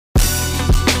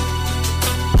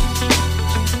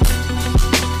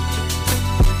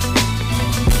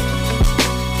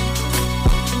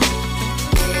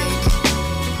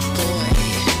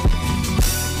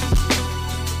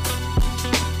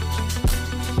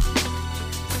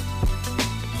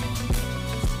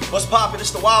What's poppin'?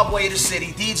 It's the wild boy of the city,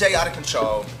 DJ Out of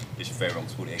Control. It's your favorite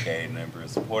Spooty, aka number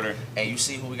supporter. And you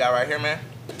see who we got right here, man?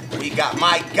 We got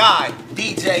my guy,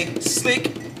 DJ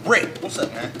Slick Rick. What's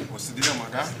up, man? What's the deal, my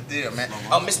guy? What's the deal, man?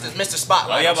 Oh, Mr.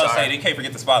 Spotlight. Oh, yeah, I was about to say, you can't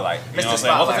forget the spotlight. You know what I'm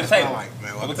saying? Welcome to the table.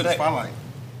 Welcome to the spotlight.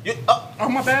 Oh,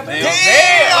 my bad. Damn!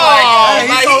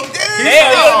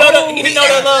 He didn't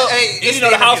know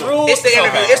the house rules. It's the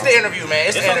interview. It's the interview, man.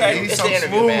 It's the interview. It's the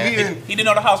interview, man. He didn't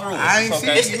know the house rules.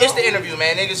 It's the interview,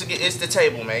 man. Niggas, it's the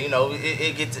table, man. You know,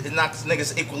 it knocks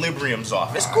niggas' equilibriums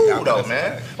off. It's cool though,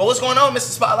 man. But what's going on, Mr.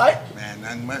 Spotlight? Man,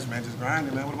 nothing much, man. Just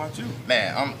grinding, man. What about you?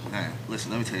 Man, listen,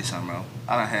 let me tell you something, bro.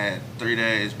 I done had 3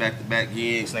 days back-to-back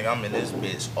gigs, nigga. I'm in this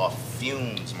bitch off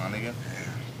fumes, my nigga.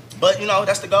 But, you know,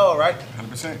 that's the goal, right?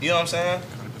 100%. You know what I'm saying?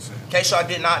 100%. In case y'all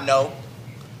did not know,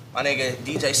 my nigga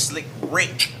DJ Slick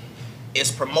Rick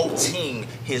is promoting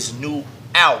his new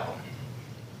album.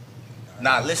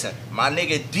 Now, listen, my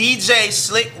nigga DJ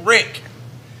Slick Rick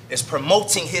is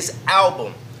promoting his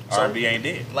album. R&B Ain't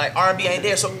Dead. Like, R&B Ain't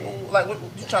Dead. So, like, what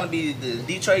you trying to be, the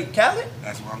Detroit Khaled?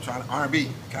 That's what I'm trying to. R&B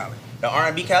Khaled. The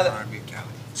R&B Khaled? R&B Khaled.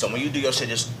 So when you do your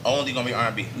shit, it's only gonna be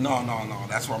R&B? No.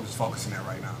 That's where I'm just focusing at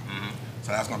right now.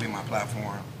 So that's gonna be my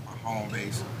platform, my home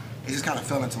base. It just kind of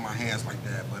fell into my hands like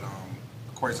that, but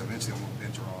of course eventually I'm gonna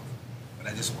venture off. But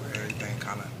that's just where everything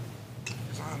kind of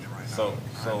is on it right now.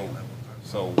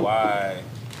 So why?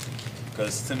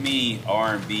 Because to me,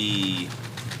 R&B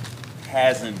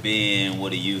hasn't been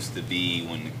what it used to be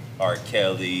when the R.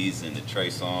 Kelly's and the Trey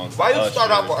songs. Why you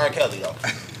start off with R. Kelly though?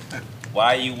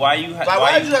 Why you did you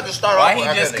have to start off with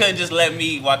R.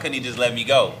 Kelly? Why couldn't he just let me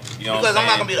go? You know because what I'm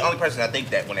I'm not gonna be the only person that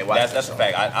think that when they watch. That's a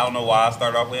fact. I don't know why I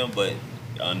started off with him, but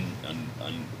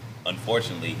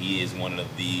unfortunately, he is one of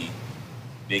the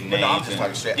big names. No, I'm just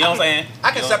talking shit. You know what I'm saying?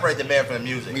 I can separate the man from the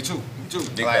music. Me too.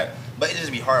 Like, but it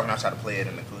just be hard when I try to play it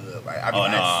in the club. Like, I be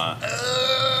like,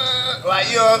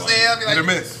 you know what I'm saying? I be like, hit or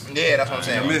miss. Yeah, that's what I'm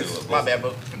saying. My bad,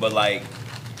 bro. But like,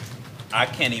 I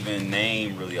can't even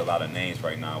name really a lot of names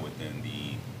right now within the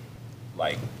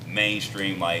like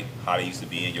mainstream, like how they used to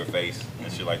be in your face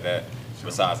and shit like that.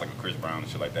 Besides like a Chris Brown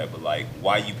and shit like that. But like,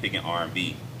 why you picking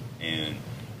R&B? And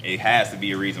it has to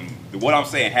be a reason. What I'm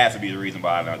saying has to be the reason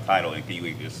behind the title. And can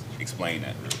you just explain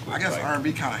that real quick? I guess like,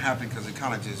 R&B kind of happened because it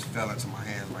kind of just fell into my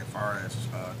hands, like far as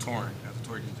touring as a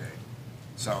tour DJ.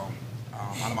 So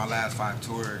out of my last 5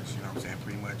 tours, you know what I'm saying,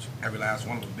 pretty much every last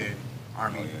one of them been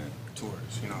R&B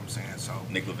tours. You know what I'm saying? So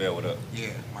Nick Lavelle, what up?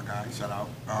 Yeah, my guy, shout out.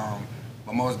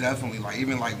 But most definitely, like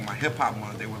even like my hip hop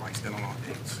ones, they were like still on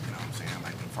dates. You know what I'm saying?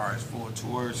 Like as far as full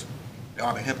tours, they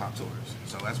all been hip hop tours.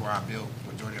 So that's where I built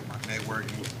majority of my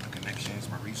networking, my connections,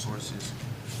 my resources,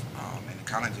 and it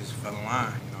kind of just fell in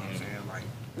line. You know what I'm saying? Like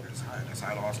that's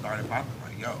how it all started popping.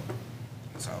 Like yo,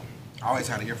 and so I always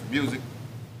had an ear for music,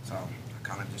 so I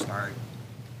kind of just started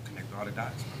connecting all the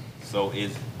dots. So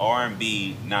is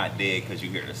R&B not dead because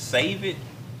you're here to save it,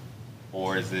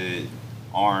 or is it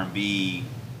R&B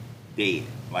dead?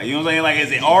 Like, you know what I'm saying? Like,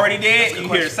 is it already dead? You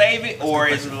here to save it, or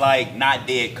is it like not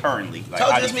dead currently? Like,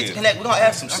 how do you to connect? We're gonna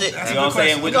ask some shit. You know what I'm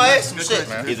saying? We're gonna ask some shit,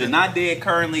 man. Is it not dead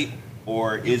currently,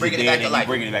 or is it dead and you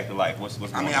bringing it back to life? What's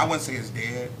going on? I mean, I wouldn't say it's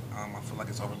dead. I feel like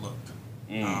it's overlooked.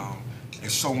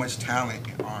 There's so much talent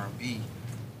in R&B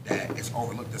that it's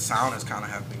overlooked. The sound has kind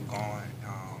of have been gone.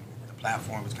 The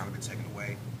platform has kind of been taken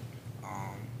away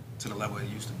to the level it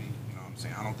used to be. You know what I'm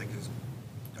saying? I don't think it's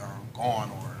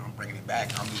gone or I'm bringing it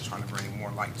back. I'm just trying to bring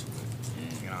more light to it.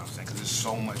 You know what I'm saying? Because there's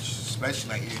so much, especially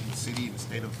like here in the city, in the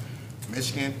state of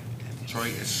Michigan and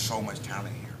Detroit, there's so much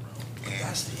talent here, bro. And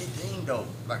that's the thing, though.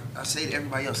 Like I say to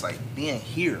everybody else, like being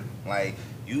here, like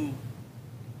you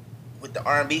with the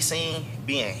R&B scene,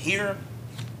 being here,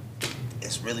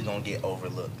 it's really gonna get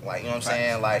overlooked. Like, you know what I'm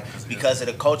saying? Like, because of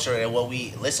the culture and what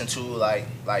we listen to, like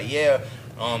yeah,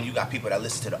 you got people that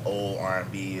listen to the old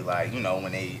R&B, like, you know,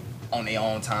 when they on their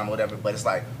own time or whatever, but it's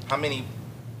like, how many,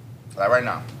 like right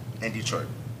now, in Detroit,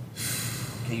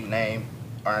 can you name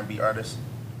R&B artists?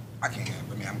 I can't,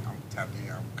 I mean, I'm tapped in,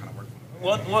 I'm kind of working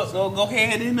for them. Go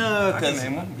ahead and, I can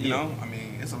name them, you know? I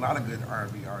mean, it's a lot of good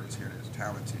R&B artists here that's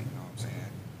talented, you know what I'm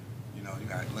saying? You know, you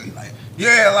got,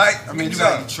 like, I mean, you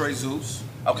got Detroit Zeus.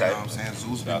 Okay. You know what I'm saying?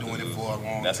 Zeus been doing it for a long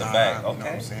time. That's a fact. Okay. You know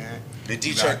what I'm saying? The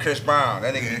Detroit Chris Brown.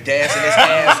 That nigga be dancing his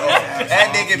ass off.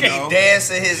 That nigga be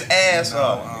dancing his ass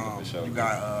off. You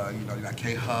got, you got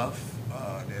K Huff.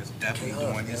 That's definitely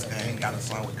doing his thing. Got a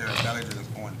song with Eric Bellinger that's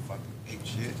going fucking ape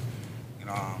shit. You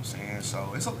know what I'm saying?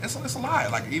 So it's a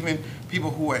lot. Like even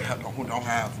people who don't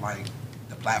have like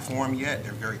the platform yet,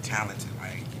 they're very talented.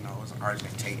 Like, you know, it's an artist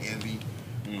named Tate Envy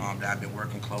that I've been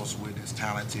working close with. Is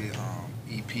talented.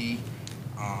 EP.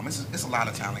 It's a lot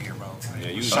of talent here, bro. Like, Yeah,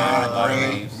 you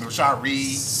Rashad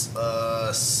Reed,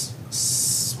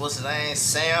 what's his name?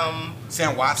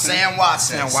 Sam Watson. Sam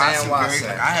Watson.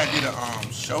 Like, I had did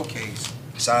a showcase.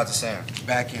 Shout out to Sam.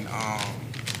 Back in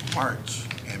March,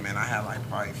 and man, I had like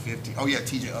probably 50. Oh yeah,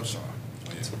 TJ Upshaw.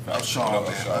 Upshaw,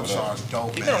 man. Upshaw's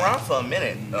dope. He's been around for a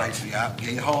minute. Nice, yeah.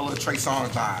 Your whole little Trey Songz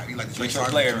vibe. He like the Trey Songz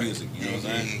player music. You know what I'm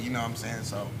saying? Yeah, you know what I'm saying.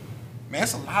 So, man,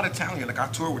 it's a lot of talent here. Like I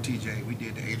toured with TJ. We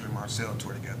did the Adrian Marcel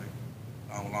tour together,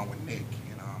 along with Nick.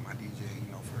 And I DJ,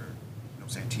 for what I'm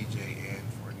saying, TJ and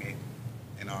for Nick.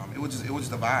 And it was just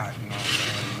a vibe. You know what I'm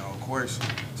saying? Of course.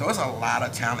 So it's a lot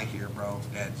of talent here, bro.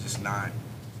 That's just not,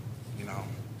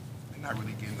 not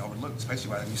really getting overlooked, especially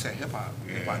when you said hip hop.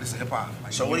 Yeah. This is hip hop.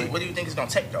 Like, So what do you think it's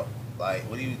gonna take though? Like,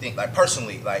 what do you think? Like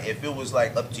personally, like if it was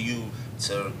like up to you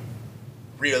to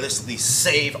realistically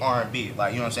save R&B,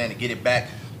 like you know what I'm saying, to get it back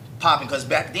popping, because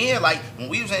back then, like when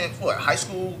we was in high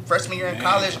school, freshman year in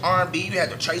college, R&B, you had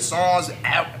the Trey Songz,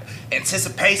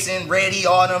 Anticipation, Ready,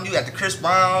 all them. You had the Chris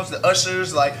Browns, the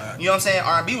Ushers, like you know what I'm saying.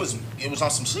 R&B was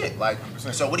on some shit. Like,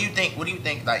 100%. so what do you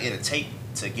think like it'll take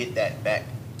to get that back?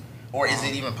 Or is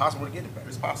it even possible to get it back?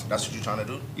 It's possible. That's what you're trying to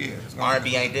do? Yeah.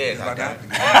 R&B ain't dead. Like goddamn.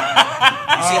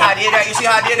 that. You see how I did that? You see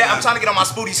how I did that? I'm trying to get on my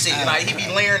Spooty shit. Like he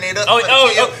be layering it up.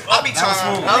 I be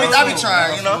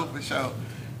trying, you know. For sure.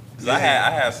 I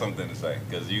had something to say,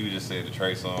 because you just said the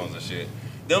Trey Songz and shit.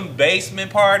 Them basement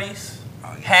parties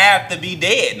have to be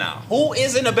dead now. Who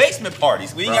is in the basement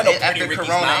parties? We ain't got no Pretty after Rickies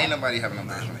Corona, now. ain't nobody having no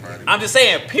basement party. I'm just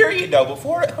saying, period though,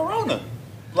 before the Corona.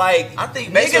 Like, I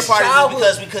think basement parties is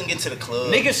because we couldn't get to the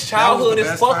club. Niggas' childhood is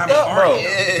fucked up, bro.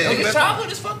 Yeah. Niggas' childhood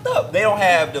is fucked up. They don't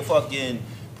have the fucking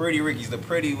Pretty Rickies, the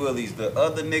Pretty Willies, the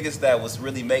other niggas that was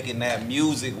really making that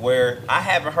music where I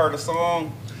haven't heard a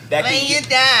song that lay can you get,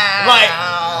 down. Like,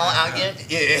 I'll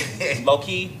get low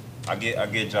key, I get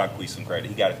Jacquees some credit.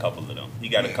 He got a couple of them. He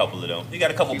got a couple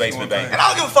basement bangers. And I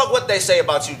don't give a fuck what they say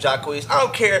about you, Jacquees. I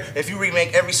don't care if you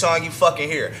remake every song you fucking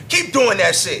hear. Keep doing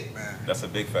that shit. Man. That's a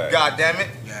big fact. God damn it.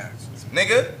 Yeah.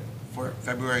 Nigga. For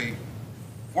February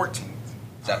 14th.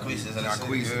 Jacquees is in the city.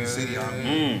 Jacquees in the city.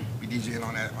 We DJing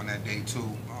on that day too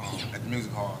at the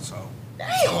music hall. So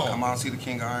Damn. come on, see the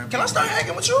King of R&B. Can I start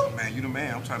hanging with you? Man, you the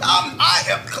man. I'm trying to. I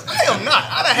am not.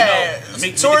 I done had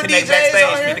meet tour the connect DJs backstage,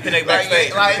 on here. meet the connect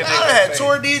backstage, Like I done had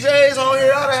tour DJs on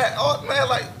here. I done had, man,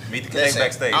 like. Meet the connect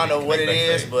backstage. I don't know what it is,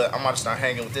 backstage. but I'm about to start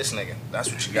hanging with this nigga.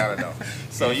 That's what you gotta know.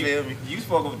 So you feel me? you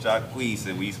spoke of Jacquees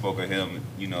and we spoke of him.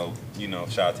 You know.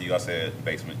 Shout out to you. I said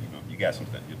basement. You got some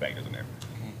your bangers in there.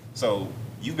 So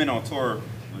you've been on tour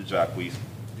with Jacquees.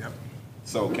 Yep.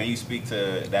 So can you speak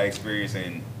to that experience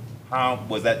and how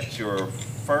was that your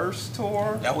first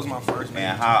tour? That was my first.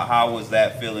 Man, how was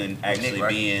that feeling actually Nick, right?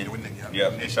 being? Yeah, with Nick,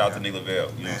 Yep. Nick, Shout out yeah. to Nick Lavelle. You know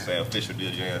what I'm Man. saying? Official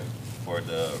DJ for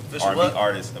the Official R&B what?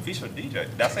 artist. Official DJ.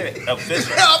 That's it.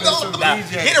 Official. Get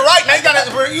DJ. it right now.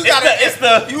 You gotta.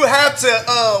 It's You have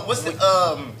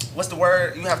to. What's the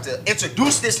word? You have to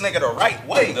introduce this nigga the right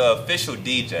way. the official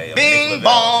DJ of Bing Nick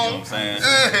Lavelle, bong. you know what I'm saying?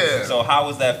 Yeah. So how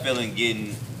was that feeling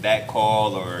getting that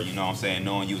call, or you know what I'm saying,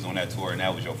 knowing you was on that tour and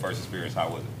that was your first experience? How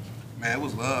was it? Man, it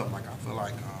was love. Like I feel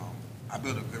like I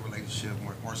built a good relationship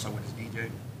more so with his DJ.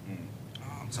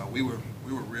 So we were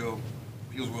real.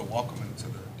 He was real welcoming to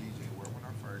the DJ world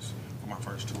for my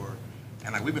first tour,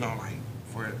 and like we've been on like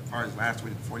for as far as last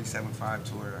week the 47.5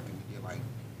 tour. I think we did like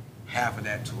half of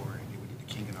that tour, and then we did the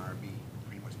King and R&B,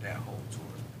 pretty much that whole tour.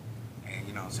 And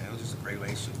you know what I'm saying, it was just a great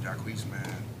relationship. Jacquees,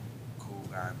 man, cool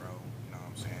guy, bro. You know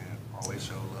what I'm saying, always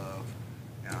show love.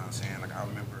 You know what I'm saying, like I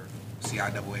remember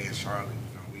CIAA in Charlotte.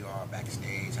 You know, we all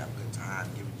backstage, have a good time,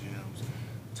 giving gems,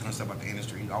 telling stuff about the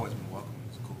industry. He's always been welcoming.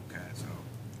 He's a cool cat. So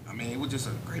I mean, it was just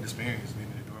a great experience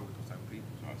being in the door with those type of people.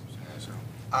 You know what I'm saying?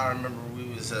 So I remember we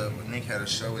was when Nick had a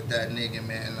show with that nigga,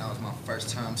 man, and that was my first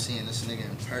time seeing this nigga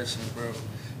in person, bro.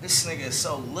 This nigga is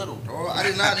so little, bro. I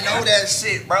did not know that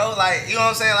shit, bro. Like, you know what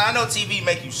I'm saying? Like, I know TV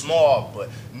make you small, but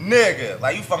nigga,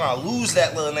 like you fucking lose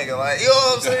that little nigga, like, you know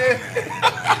what I'm saying?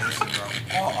 listen,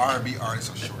 bro, all R&B artists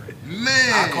are short.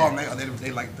 Man, I call them.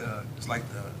 They like it's like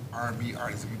the R&B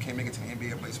artists. If you can't make it to the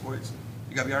NBA and play sports,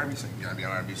 you gotta be R&B singer. you gotta be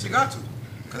an R&B You singer. got to.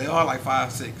 Cause they all like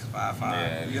 5'6", 5'5".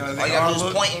 Yeah. You know what All I'm you saying? gotta do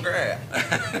is point and grab.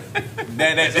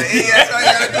 That's That's all you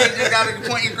gotta do. You just gotta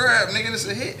point and grab, nigga. This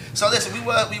a hit. So listen, we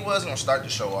was gonna start the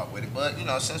show off with it, but you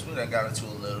know, since we done got into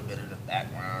a little bit of the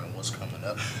background and what's coming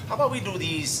up, how about we do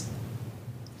these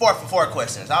 4 for 4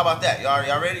 questions? How about that?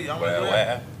 Y'all ready? Y'all wanna do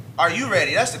that? Are you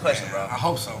ready? That's the question, bro. I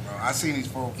hope so, bro. I seen these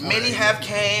four. Many have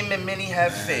came and many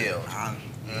have failed.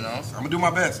 You know, I'm gonna do my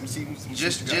best.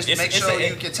 Just make sure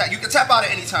you can tap out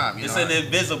at any time. It's an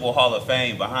invisible Hall of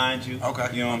Fame behind you. Okay.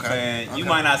 You know what I'm saying? Okay. You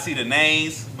might not see the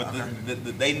names, but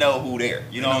they know who there.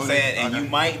 You know what I'm saying? And you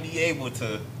might be able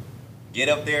to get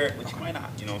up there, but you might not.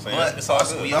 You know what I'm saying? But it's all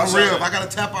good. I'm real. If I gotta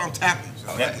tap, I'm tapping. So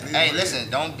hey,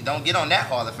 listen, don't get on that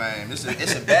Hall of Fame. It's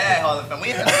a bad Hall of Fame.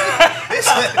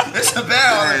 It's a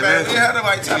bad Hall of Fame. We had to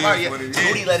like tap out yet.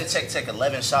 Moody let it take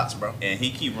 11 shots, bro. And he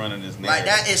keep running this nigga. Like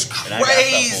that is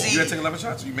crazy. You gotta take 11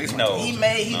 shots. You made some. No. He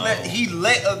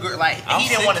let a girl like he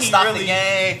didn't want to stop the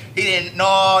game. He didn't.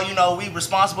 No, you know we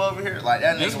responsible over here. Like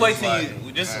that. Just wait till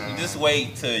you just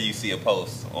wait till you see a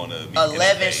post on the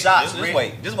 11 shots. Just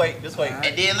wait. And then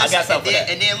listen. I got something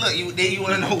And then look. You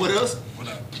want to know what else? What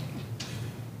up?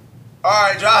 All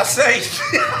right, drive safe.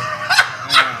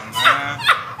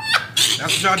 That's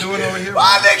what y'all doing over here.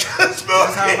 My niggas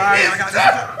smoking. That's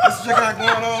how that's what you got going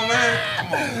on, man. Come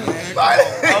on, man.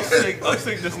 I'm sick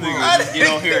this nigga just get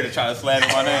on here to try to slander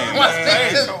my name.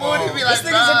 This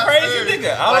nigga's a crazy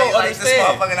nigga. I don't like this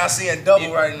understand. motherfucker I seeing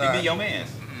double right now. It be your man's.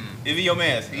 It be your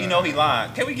man's. You know he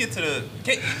lying. Can we get to the...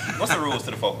 what's the rules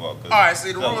to the folk vote? Alright,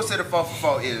 see, the rules to the folk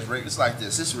vote is, Rick, it's like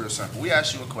this. It's real simple. We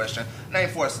ask you a question. Name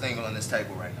 4 things on this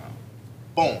table right now.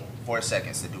 Boom. 4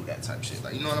 seconds to do that type shit.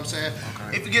 Like, you know what I'm saying?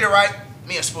 Okay. If you get it right,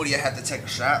 me and Spooty have to take a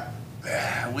shot.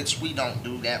 Which we don't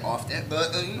do that often,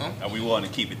 but, you know. And we want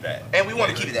to keep it that. And we want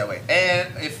to keep it that way.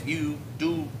 And if you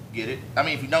do get it,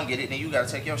 if you don't get it, then you got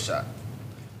to take your shot.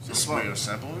 It's real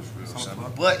simple. It's real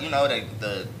simple. But, you know,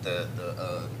 the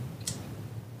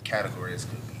categories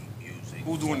could be music.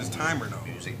 Who's doing this timer though?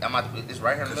 Music. It's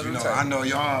right here in the middle of the table. I know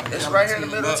y'all. It's right here in the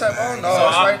middle of the table. Oh, no,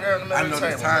 it's right there in the middle of the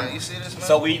table. Man. You see this, man?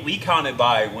 So we count it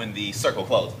by when the circle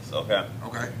closes, okay?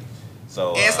 Okay.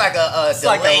 So it's like a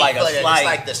delay, like a slight, it's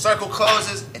like the circle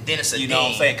closes and then it's a you know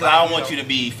what I'm saying? Because I don't want you to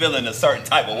be feeling a certain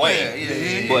type of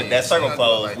way. But that circle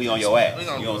close, we on your ass. You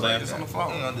know what I'm saying? It's on the floor.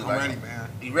 I'm ready, man.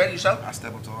 You ready, show? I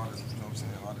step up to all this. You know what I'm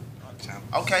saying? All the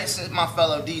channels. Okay, so my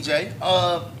fellow DJ.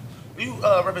 You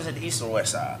represent the east or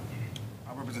west side? I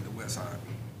represent the west side.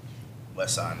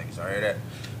 West side niggas, I heard that.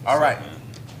 All right.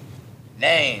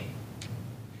 Name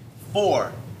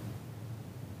 4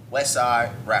 west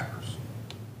side rappers.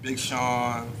 Big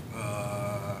Sean,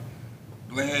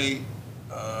 Blade,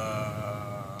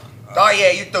 oh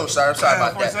yeah, you threw, sir. I'm sorry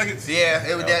about 4 that. seconds? Yeah,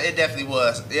 it definitely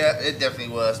was. Yeah, it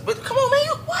definitely was. But come on, man,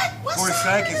 you what? 4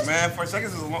 seconds, man. 4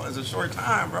 seconds is a short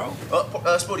time, bro.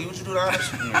 Spooty, what you do to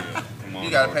honest? You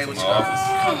gotta pay what you office.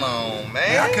 Come on,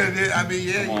 man. Yeah, I could have did. I mean,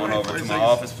 yeah. Come on over to my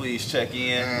office, please. Check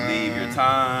in, leave your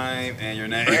time and your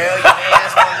name. Well, your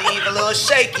man's gonna leave a little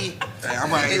shaky. Hey, I'm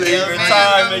about to leave your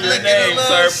time and your name,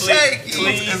 sir.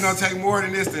 Please. It's gonna take more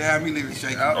than this to have me leaving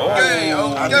shaky. Okay.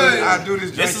 I do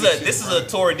this. This is a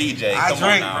tour DJ. I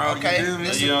drink, bro. Okay. You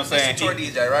know what I'm saying? This is a tour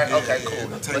DJ, right? Okay, cool.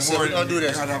 Let's see. We're gonna do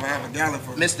this.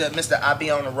 Mr. I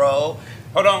be on the road.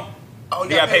 Hold on. Oh,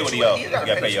 you gotta pay what you owe. You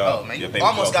gotta pay your owe, man. You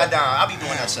almost got down. I'll be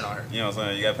doing that shit on her. You know what I'm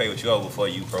saying? You gotta pay what you owe before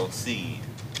you proceed.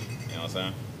 You know what I'm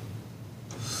saying?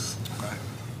 Okay.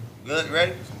 Good,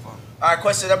 ready? All right,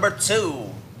 question number 2.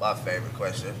 My favorite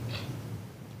question.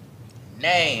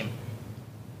 Name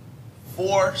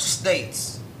 4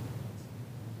 states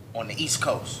on the East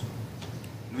Coast.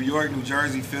 New York, New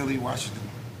Jersey, Philly, Washington,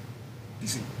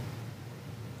 D.C.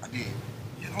 I did.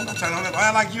 I'm trying to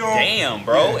like you on. Damn,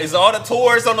 bro. Is all the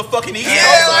tours on the fucking East Coast?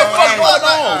 What's going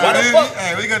on? Why the fuck?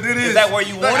 Hey, we gonna do this. Is that where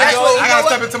you want to go? I gotta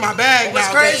step into my bag. What's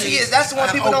now, crazy is that's the one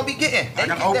people don't be getting. I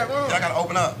gotta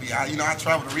open up. Yeah, I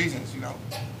travel the regions,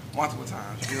 multiple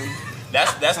times. You feel me?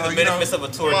 That's the benefits of a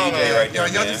tour DJ right there.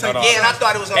 Y'all just take and I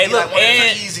thought it was gonna be like one of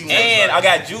the easy ones. And I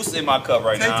got juice in my cup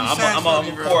right now. I'm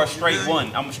gonna pour a straight bro.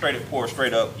 one. I'm gonna pour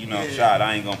straight up, shot.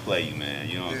 I ain't gonna play you, man.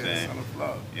 You know what I'm saying? On the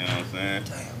floor. You know what I'm saying?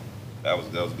 Damn. That was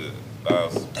good.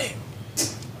 Damn.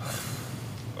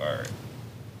 All right.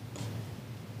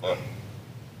 What?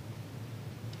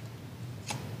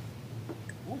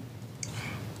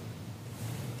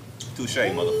 Touche,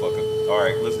 motherfucker. All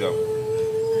right, let's go.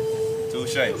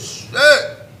 Touche. Shit.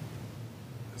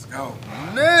 Let's go.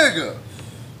 Nigga.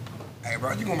 Hey,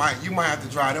 bro, you might have to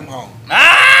drive them home.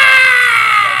 Ah!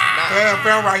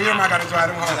 Fam right here might got to drive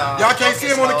them home. Y'all can't see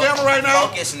him on the camera right now?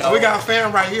 Focus, no. We got a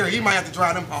fan right here. He might have to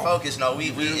drive them home. Focus, no.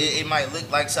 It might look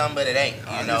like something, but it ain't.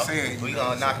 You know. We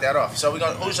gonna knock that off. So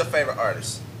who's your favorite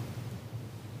artist?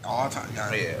 All time,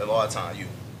 yeah. Yeah, of all time, you.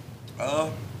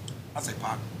 I'd say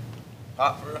Pop.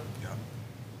 Pop, for real? Yeah.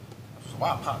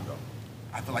 Why Pop, though?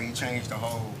 I feel like he changed the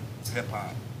whole hip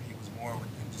hop. He was more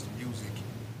than just music.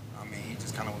 I mean, he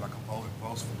just kind of was like a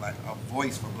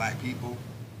voice for black people,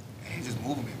 And he's just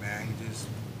moving it, man. He just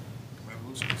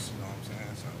revolutionist, you know what I'm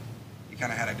saying? So he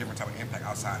kind of had a different type of impact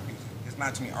outside music. There's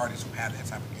not too many artists who have that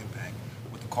type of impact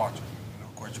with the culture. You know,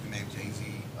 of course, you can name Jay-Z.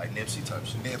 Like Nipsey type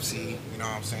shit. Nipsey, you know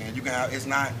what I'm saying? You can have, it's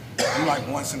not, you like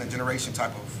once in a generation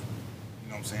type of, you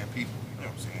know what I'm saying, people, you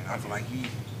know what I'm saying? I feel like he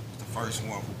was the first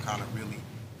one who kind of really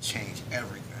changed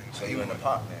everything. So you in the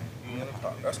pop, man. You in the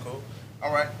pop. That's cool.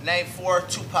 All right. Name 4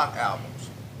 Tupac albums.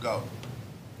 Go.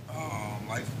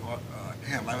 Life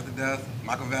After Death,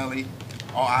 Machiavelli,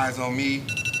 All Eyes on Me.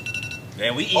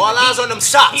 Man, All eyes on them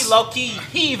shots. He low key,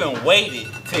 he even waited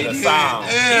to the sound.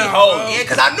 Yeah, he hold Yeah,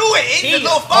 because I knew it. It's a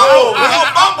little Oh,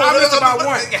 fumble. I missed about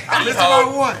one. I missed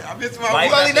about one. Life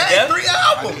You only After Death? named 3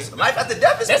 albums. Life After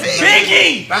Death is That's big.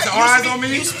 Biggie. That's Like, All Eyes on Me.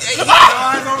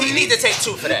 Eyes on He Me. need to take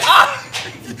 2 for that.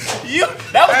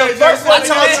 That was the first one.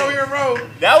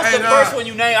 That was the Hey, first one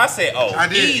you named. I said, oh, I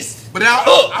did. he's But then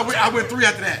hooked. I went 3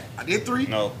 after that. I did 3.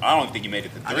 No, I don't think you made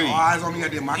it to I did 3. All Eyes on Me. I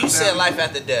did Machiavelli. You said Life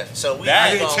After Death, so we That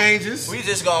I did gonna, Changes. we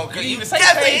just gonna. You You even say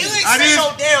definitely Changes. ain't I say did.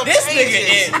 no damn This nigga changes.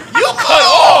 is you cut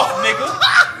off, nigga.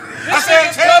 I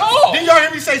said Changes. Didn't y'all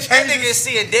hear me say That Changes? nigga is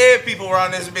seeing dead people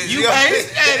around this bitch. You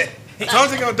ain't.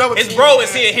 Jonesy gonna double His team bro me, is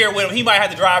man. sitting here with him. He might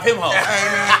have to drive him home. Hey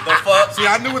man. The fuck? See,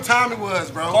 I knew what time it was,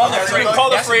 bro. Call the That's friend. a-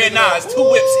 Call the that's a friend big now. one. It's 2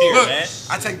 whips here, Look, man.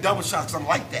 I take double shots because I'm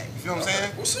like that. You feel what I'm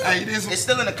saying? What's up? Hey, it is, It's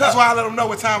still in the cup. that's why I let them know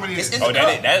what time it is. It's in Oh, the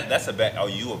cup. that's a bad. Oh,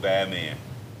 you a bad man.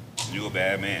 You a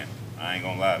bad man. I ain't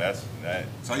gonna lie. That's that.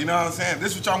 So you know what I'm saying?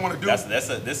 This is what y'all want to do. That's a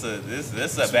bad This man.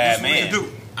 is what we can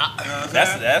do.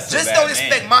 That's Just a bad don't man.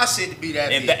 expect my shit to be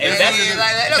that If big. that- if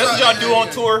that's what y'all do on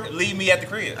tour, leave me at the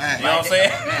crib. Hey, You know what I'm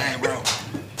saying? Man, bro.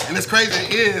 And it's crazy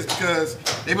it is because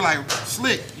they be like,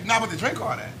 Slick, you're not about to drink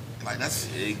all that. Like that's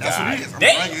what it is. I'm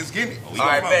Damn. like, it's getting it. All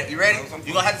right, bet. You ready?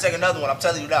 You're gonna have to take another one. I'm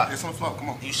telling you now. It's on the floor. Come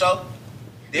on. You sure?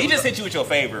 He just hit you with your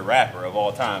favorite rapper of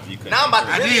all time. You couldn't. Now I'm about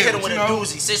to I really did, hit him but with you a know,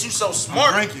 doozy. Since you so I'm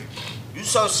smart, drinking. you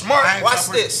so smart. I ain't Watch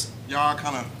separate. this. Y'all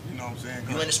kind of, you know what I'm saying?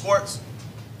 You into sports?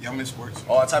 Yeah, I'm in sports.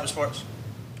 All type of sports?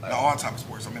 No, all type of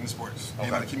sports. I'm in the sports. You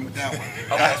gotta keep me with that one.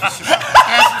 Okay. Ask some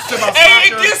shit about Hey,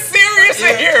 soccer. it gets serious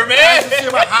in here, Ask some shit man.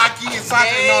 about hockey and soccer.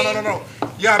 Dang. No.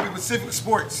 You gotta be specific with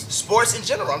sports. Sports in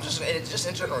general. I'm just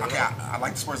in general. you Okay, know? I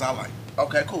like the sports I like.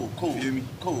 Okay, cool. Feel me?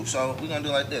 Cool. So we're gonna do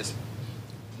like this.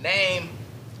 Name,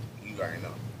 you already know.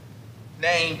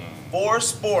 Name 4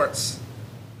 sports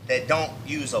that don't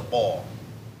use a ball.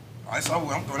 All right, so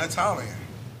I'm throwing that towel in.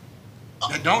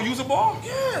 That don't use a ball?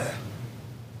 Yeah.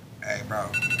 Hey, bro.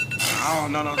 I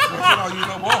don't know no sports that don't use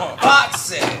no ball.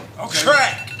 Boxing. Okay.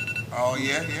 Track. Oh,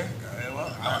 yeah.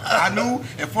 Well, I knew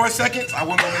in 4 seconds I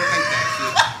wasn't gonna think that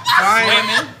shit.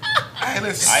 So I ain't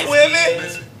listen. Ice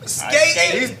Swimming.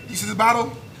 skating. Skating. You see this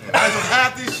bottle? I just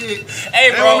half this shit. Hey,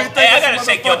 They bro. want me to think Hey, I this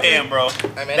gotta shake your motherfucker- hand, bro.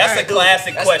 Hey, man, That's a dude,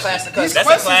 classic that's a question. classic These question. That's a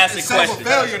questions classic is set for question.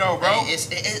 failure, though, bro.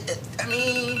 I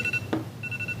mean,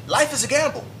 life is a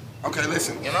gamble. Okay,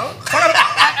 listen. You know. So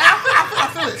I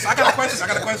feel it. So I got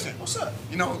a question. What's up?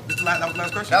 You know, that was the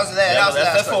last question? That was the last. That was the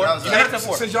last that's question. That was the four. last. That's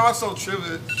four. Since y'all so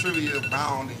trivia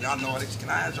bound and y'all know it, can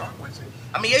I ask y'all a question?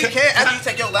 I mean, yeah, you can after you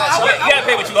take your last. You gotta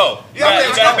pay what you owe. You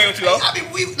gotta pay what you owe. I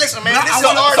mean, we listen, man. No, This I is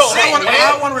wanna- our so, shit, I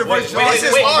man. want to reverse y'all. This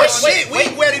is wait, our wait, shit.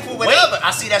 wait, We ready for whatever. I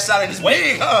see that shot in his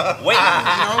Wait, big. Huh? wait,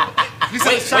 You know? You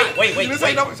said shot. wait. You didn't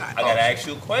say no shot. I gotta ask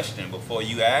you a question before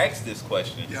you ask this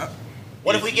question. Yeah.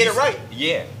 What if we get it right?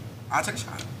 Yeah. I'll take a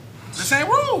shot. The same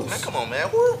rules. Man, come on, man.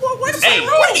 Where the Hey, same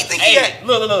where he think he at?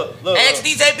 look. Ask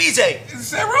DJ BJ. It's the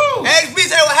same rules. Ask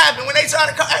BJ what happened when they try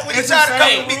to come It's the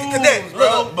same beat the rules, cadets.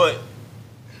 bro. Look, but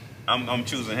I'm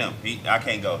choosing him. I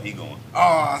can't go. He going.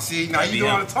 Oh, see, now That'd you be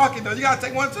doing all him. the talking, though. You got to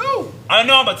take one, too. I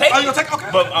know I'm gonna take Oh, it. you gonna take it? Okay.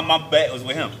 But my bet was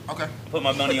with him. Okay. Put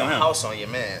my money on him. House on your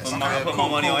man. Put my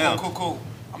money on him. Cool.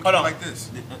 I'm Hold going on. like this.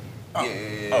 Oh, Yeah.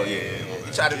 yeah.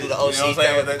 You try to do the You OC know what I'm thing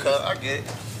saying? with the cup. I get it.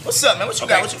 What's up, man? What you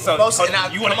Okay, got? What you so- both so now,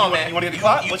 you wanna- come on, you man. wanna get the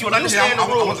clock? What you wanna do? understand the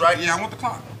rules, right? Yeah, I want the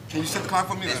clock. Can you set the clock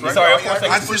for me? It's then, right. Sorry, Oh, of yeah,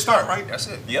 course I just start, right? That's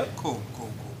it. Yep. Cool.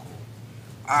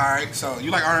 All right, so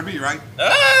you like R&B, right?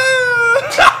 Ah!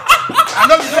 I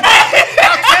know you do.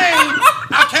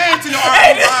 I came to your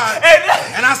R&B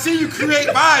vibe, and I see you create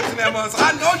vibes in that mother. So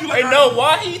I know you like Hey, R&B. no,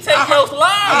 why he take I your heard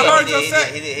line? your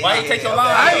set. Why you take your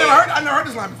line? I never heard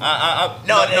this line before.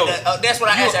 No, that's what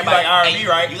I asked You everybody. like R&B,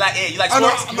 right? You like Oh, no,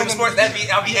 sports? You into sports?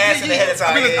 I'll be asking ahead of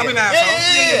time. I've been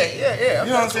asking. Yeah. You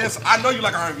know what I'm saying? So I know you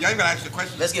like R&B. I ain't gonna ask you the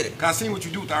question. Let's get it. Cause I seen what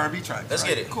you do with the R&B tracks. Let's right?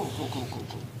 get it. Cool.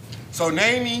 So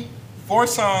name me 4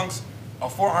 songs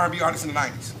of 4 R&B artists in the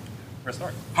 90s. Press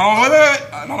start. Hold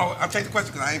on. No. I'll take the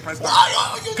question because I ain't pressed start.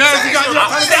 Because you got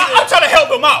I'm trying to help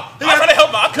him out. I'm trying to help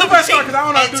him out. I couldn't press start cheat. because I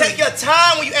don't know how to And do take this. your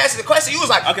time when you answer the question. You was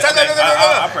like, Okay, no.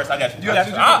 I'll press. I got you. You got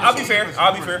you. I'll be fair.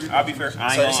 I'll be fair. So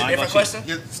it's a different question?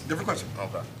 Yeah, it's a different question.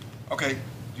 Okay. Okay,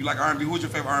 you like R&B? Who's your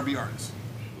favorite R&B artist?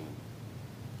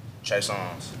 Trey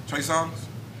Songz. Trey Songz?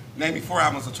 Name me 4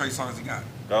 albums of Trey Songz he got.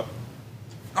 Go.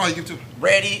 Oh, you give 2.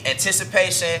 Ready,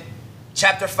 Anticipation,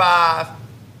 Chapter 5.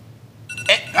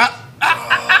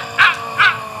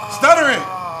 Stuttering.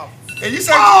 And you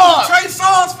say you Trey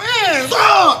Songz fan.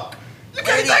 Fuck. You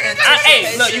can't take it.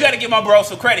 Hey, look, you got to give my bro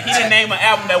some credit. He didn't name an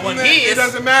album that wasn't his. It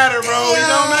doesn't matter, bro. It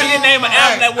don't matter. He didn't name an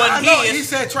album that wasn't his. He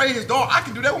said Trey his dog. I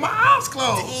can do that with my eyes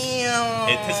closed. Damn.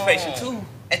 Anticipation 2.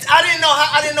 I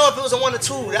didn't know if it was a 1 or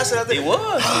 2. That's what I think. It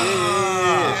was.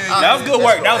 That was good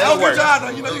work. That was good work. Good job,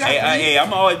 though. You know, you Hey,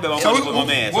 I'm always been with my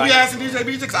man. What we asking DJ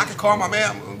BJ? Because I can call my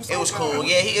man. It was cool.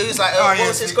 Yeah, he was like, what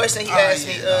was his question? He asked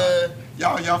me,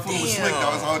 Y'all fooling with Slick,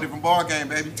 though. It's a whole different ball game,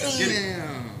 baby.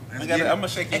 Damn. I'm gonna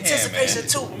shake your hand, man. Anticipation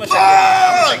 2. I'm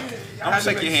gonna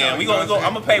shake your hand.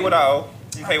 I'm gonna pay what I owe.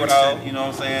 Pay what I owe. You know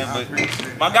what I'm saying?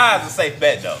 But my guy's a safe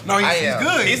bet, though. No, he's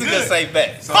good. He's a good safe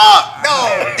bet. Fuck no!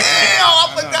 Damn, I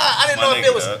forgot. I didn't know if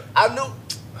it was. I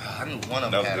knew one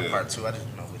of them had a part 2. I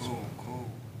didn't know which one. Cool.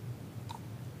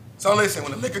 So listen,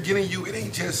 when the liquor get in you, it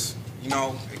ain't just, you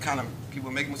know, it kind of, people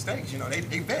make mistakes. You know, they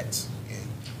vets.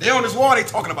 They on this wall they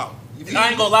talking about. I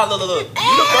ain't gonna lie, look. You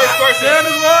the first person. They on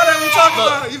this wall that we talking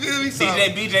about. You feel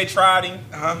me? BJ tried him.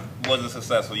 Wasn't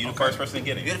successful. You the first person to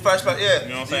get it. You're the first person, yeah. You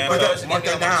know what I'm saying? Mark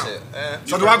that down.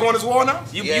 So do I go on this wall now?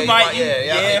 You might.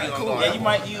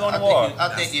 You on the wall. I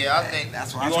think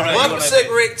that's why welcome Sick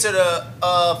Rick to the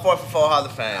 4 for 4 Hall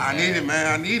of Fame. I need it, man.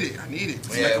 I need it.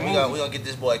 Yeah, we're gonna get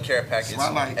this boy a care package,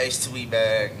 H2E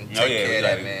bag, and take care of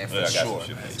that man for sure.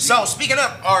 So speaking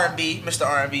of R&B, Mr.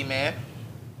 R&B man,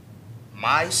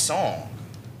 my song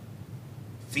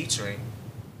featuring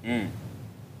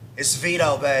it's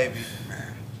Vito, baby.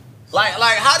 Man. Like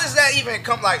how does that even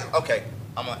come? Like, okay,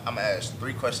 I'm gonna ask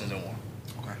 3 questions in one.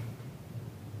 Okay.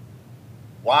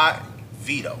 Why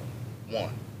Vito? 1.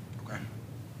 Okay.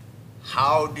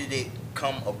 How did it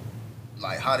come up?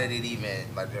 Like, how did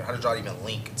y'all even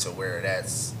link to where that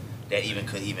even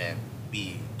could even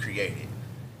be created?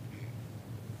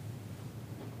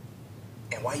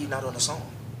 And why you not on the song?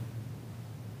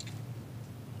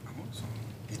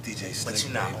 DJ Slick. But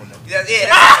you not on the. Yeah.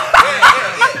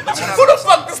 Who the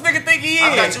fuck this nigga think he is?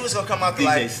 I thought you was gonna come out to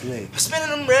DJ Slick. spinning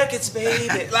them records, baby.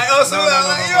 Like, oh, so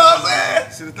like, you know what I'm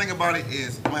saying? See, the thing about it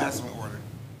is, I'm gonna ask them in order.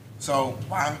 So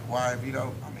why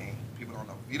Vito? I mean, people don't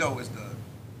know. Vito is the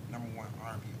 #1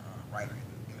 R&B writer in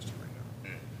the industry right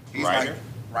now. He's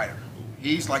writer.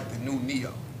 He's like the new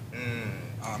Neo.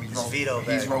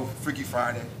 He wrote Freaky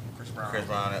Friday. Chris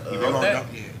Brown. He wrote that?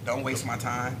 Yeah. Don't Waste My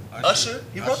Time. Usher?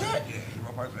 He wrote that? Yeah, he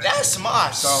wrote part of that. That's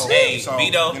my shit. Hey, so,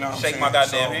 Vito, you know shake my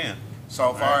goddamn hand.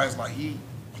 So as far as like he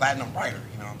platinum writer,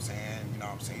 you know what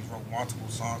I'm saying? He's wrote multiple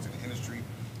songs in the industry.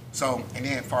 So, and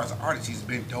then as far as an artist, he's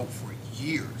been dope for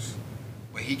years.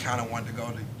 But he kind of wanted to go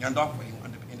the Young Dolph way, he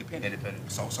went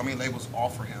independent. So many labels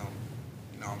offer him,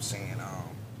 you know what I'm saying,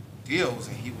 deals,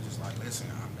 and he was just like, listen,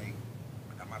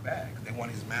 I got my bag. They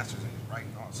want his masters and his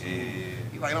writing also.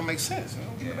 He like, it don't make sense. They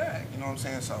don't get the bag. You know what I'm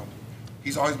saying? So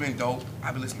he's always been dope.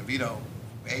 I've been listening to Vito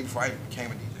way before I even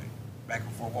became a DJ, back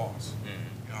before Walls. You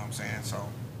know what I'm saying? So,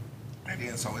 and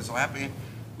then so it so happened,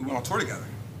 we went on tour together.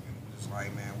 And it was just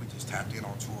like, man, we just tapped in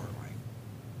on tour, like,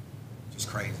 just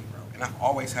crazy, bro. And I've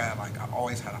always had an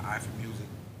eye for music.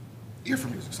 Ear for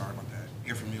music, sorry about that.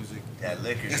 Ear for music. That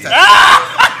liquor. It's that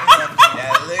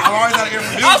liquor. I've always had an ear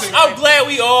for music. I'm glad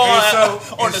we all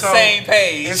on the same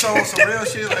page. And so some real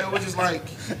shit, like, it was just like,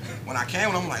 when I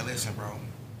came, I'm like, listen, bro,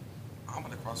 I'm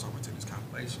gonna cross over to this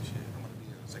compilation shit. I'm gonna be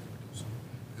a second producer.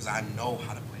 Because I know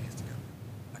how to put hits together.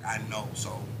 Like, I know.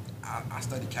 So I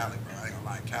study Khaled, bro. I ain't gonna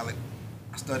lie. Khaled,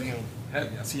 I study him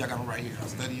heavy. I see I got him right here. I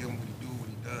study him, what he do, what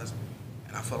he does.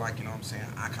 And I feel like, you know what I'm saying,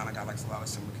 I kind of got like a lot of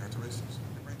similar characteristics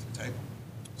to bring to the table.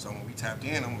 So when we tapped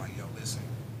in, I'm like, yo, listen,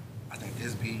 I think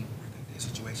this beat, I think this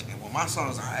situation. And when my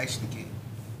songs, I actually get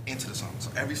into the song.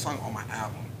 So every song on my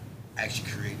album, I actually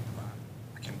created the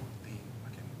vibe. I came up with the theme, I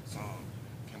came up with the song,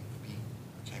 I came up with the beat,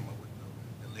 I came up with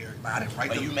the lyric. Like, I didn't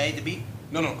write you made the beat?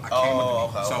 No, I came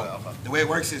up with the beat. So the way it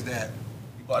works is that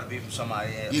you bought a beat from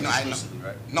somebody else, exclusively,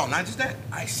 right? No, not just that.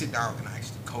 I sit down and I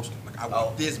actually coach them. Like, I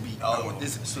want this beat, I want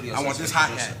this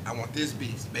hi-hat, I want this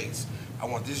bass, I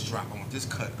want this drop, I want this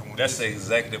cut, I want That's this. the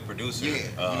executive producer. Yeah,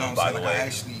 you know what I'm by saying? the Like, way. I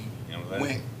actually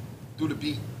went through the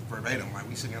beat verbatim. Like,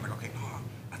 we sitting there like, okay, no,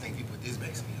 I think if you put this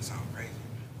bass in, it sound crazy.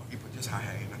 Or if you put this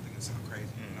hi-hat in, I think it sound crazy.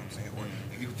 You know what I'm saying? Or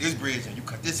if you put this bridge and you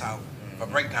cut this out for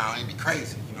breakdown, it'd be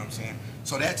crazy. You know what I'm saying?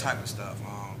 So that type of stuff.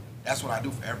 That's what I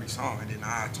do for every song. And then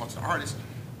I talk to the artist.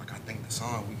 Like, I think the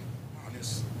song,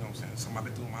 this, you know what I'm saying? Something I've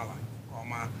been through in my life. All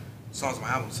my songs on my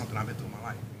album is something I've been through in my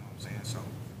life. You know what I'm saying? So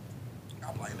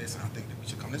I'm like, listen, I think that we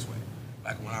should come this way.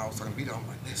 Like when I was talking to Vito, I'm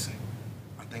like, listen,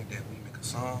 I think that we make a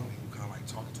song and you kind of like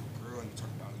talking to a girl and you talk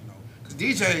about, you know, because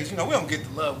DJs, you know, we don't get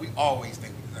the love we always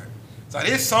think we deserve. So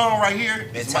this song right here,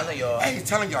 He's telling y'all. Hey, he's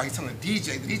telling y'all. He's telling the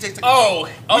DJ. The DJ taking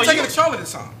we're taking control of this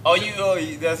song.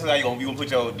 That's how you gonna put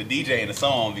the DJ in the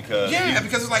song because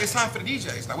because it's like it's time for the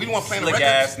DJs. Like we don't want to play the slick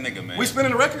records. ass nigga, man. We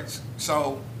spinning the records.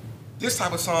 So this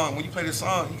type of song, when you play this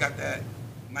song, you got that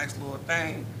nice little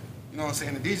thing. You know what I'm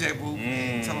saying? The DJ booth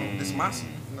and tell them this is my song.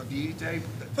 You know, DJ.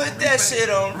 Put that shit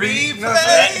on replay. No,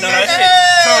 that shit.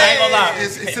 So, I ain't gonna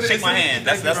lie. Shake my hand.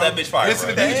 That's that bitch fire. Listen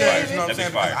to the DJs. You know what I'm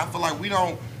saying? Fire. I feel like we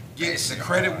don't get the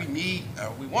credit we need,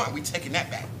 we want. We taking that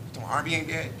back. R&B ain't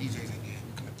dead, DJs ain't dead.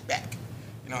 We coming back.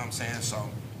 You know what I'm saying? So,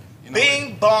 you know,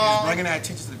 Bing bong. It's bringing that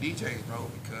attention to the DJs,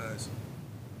 bro, because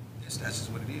that's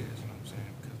just what it is. You know what I'm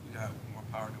saying? Because we got more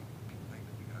power than people think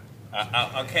that we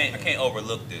got. I can't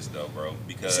overlook this though, bro,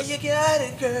 because So you got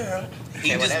it, girl. he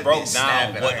just broke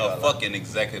down what a fucking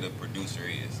executive producer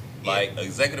is. Like,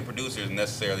 executive producer is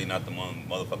necessarily not the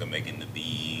motherfucker making the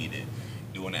beat and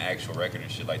doing the actual record and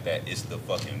shit like that. It's the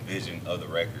fucking vision of the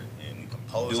record and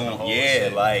composing the whole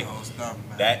shit. Like stuff,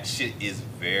 that shit is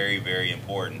very, very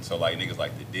important. So like niggas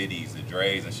like the Diddy's, the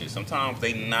Dre's and shit, sometimes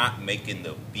they not making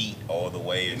the beat all the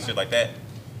way and shit like that,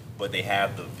 but they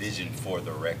have the vision for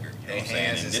the record. You know what I'm saying?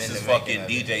 And this is fucking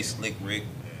DJ Slick Rick,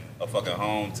 a fucking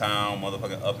hometown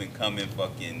motherfucking up and coming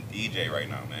fucking DJ right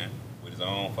now, man, with his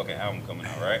own fucking album coming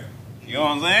out, right? You know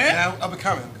what I'm saying? Yeah, up and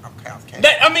coming.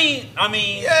 I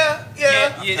mean, yeah.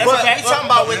 But we talking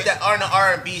about with on the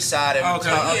R&B side and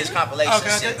his compilation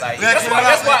shit. Like that's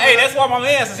why my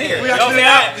man's is here. You know what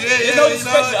I'm saying? There's no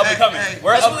disrespect to up and coming.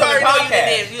 We're up and coming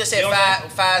podcast. You just said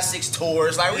 5-6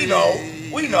 tours. Like we know.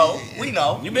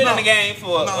 You've been in the game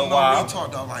for a while. Real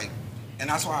talk though, like, and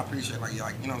that's why I appreciate like you know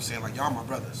what I'm saying. Like y'all my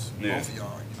brothers, both of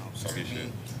y'all. You know what I'm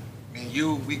saying? Me and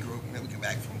you, we grew. We came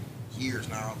back from years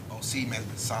now. OC man has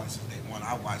been solid since day one.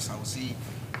 I watched OC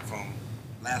from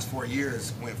last 4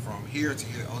 years, went from here to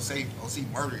here. OC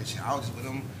murder and shit. I was just with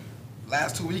him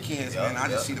last 2 weekends, man. I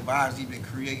just see the vibes he's been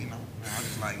creating. I was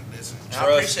just like, listen.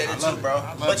 I appreciate it too, bro.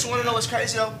 But you wanna know what's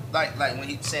crazy though? Like when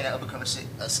he saying that up and coming shit,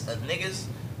 niggas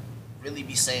really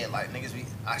be saying like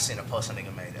I seen a post a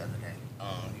nigga made the other day.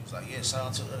 He was like, yeah, shout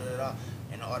out to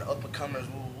and all the up and comers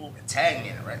tagging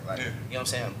in it, right? Like you know what I'm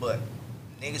saying? But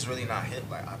niggas really not hip.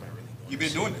 Like I've been really doing You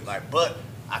been doing this. Like, but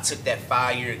I took that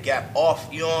 5-year gap off,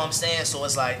 you know what I'm saying? So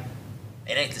it's like,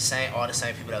 it ain't all the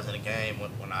same people that was in the game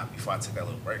before I took that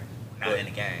little break. Not in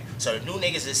the game. So the new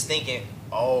niggas is thinking,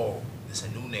 oh, this a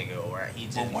new nigga, or he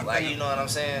just like, you know what I'm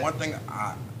saying? One thing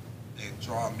that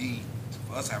draw me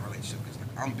for us to have a relationship is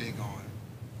like I'm big on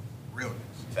realness.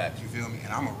 Fact. You feel me?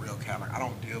 And I'm a real cat. Like I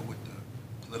don't deal with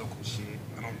the political shit.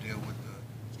 I don't deal with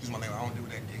excuse my name, I don't do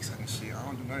that dick sucking shit. I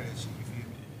don't do none of that shit. You feel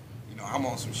me? You know, I'm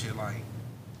on some shit like,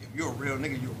 if you're a real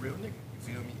nigga, you're a real nigga. You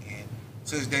feel me? And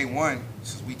since day one,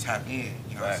 since we tapped in,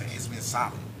 you know what I'm saying, it's been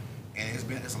solid. And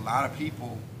it's a lot of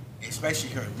people, especially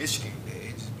here in Michigan, that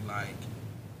it just be like,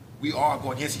 we all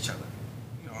go against each other.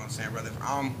 You know what I'm saying? Whether if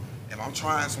I'm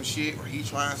trying some shit or he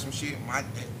trying some shit,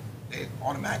 they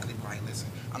automatically be like, listen,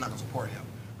 I'm not gonna support him.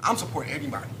 I'm supporting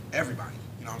everybody.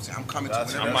 You know what I'm saying? I'm coming to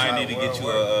whatever. I might need to get you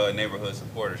a neighborhood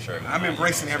supporter shirt. I'm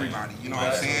embracing everybody. You know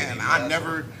what I'm saying? And I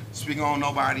never speak on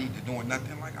nobody to doing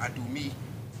nothing. Like I do me.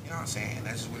 You know what I'm saying? And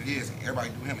that's just what it is. And everybody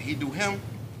do him. And he do him.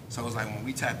 So it's like when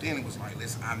we tapped in, it was like,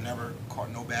 listen, I've never caught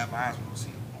no bad vibes with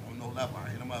OC on no level. I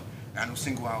hit him up. I got no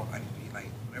single out. I need to be like,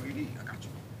 whatever you need, I got you.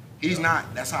 He's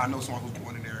not. That's how I know someone who's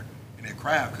going in their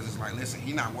craft. Because it's like, listen,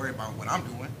 he's not worried about what I'm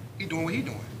doing. He doing what he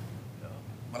doing.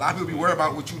 But a lot of people be worried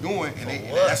about what you doing, and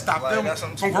that stop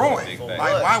them from growing. Like,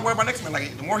 why worry about next man?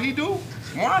 Like, the more he do,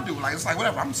 the more I do. Like, it's like,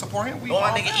 whatever, I'm supporting him.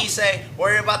 My nigga E say,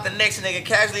 worry about the next nigga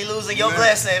casually losing your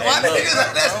blessing. Why niggas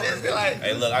like that?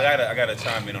 Hey, look, I gotta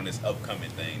chime in on this upcoming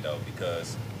thing, though,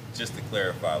 because just to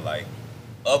clarify, like,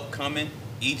 upcoming,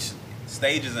 each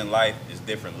stages in life is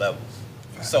different levels.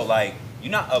 So, like,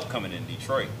 you're not upcoming in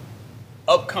Detroit.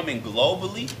 Upcoming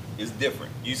globally is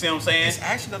different. You see what I'm saying? It's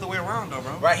actually the other way around though,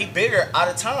 bro. Right, he bigger out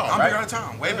of town. I'm bigger out of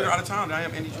town. Way bigger out of town than I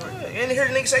am in Detroit. You didn't hear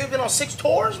the nigga say he's been on 6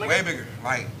 tours, nigga? Way bigger.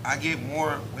 Like, I get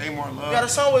way more love. You got a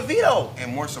song with Vito.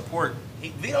 And more support.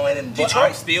 Vito ain't in Detroit. But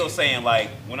I'm still saying, like,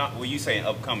 when you saying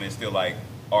upcoming, it's still like,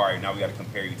 all right, now we got to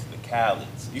compare you to the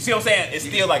Khaled's. You see what I'm saying? It's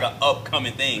still like an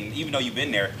upcoming thing, even though you've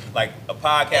been there. Like a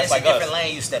podcast like us. It's a different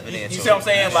lane you stepping in. You see what I'm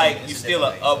saying? Like, you still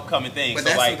an upcoming thing. But so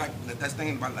that's like that's the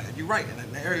thing about, like, you're right.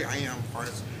 In the area I am, as far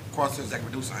as across the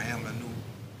executive producer, I am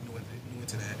new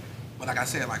into that. But like I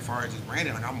said, like, as far as just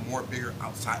branding, like, I'm more bigger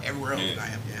outside everywhere else than I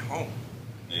am at home.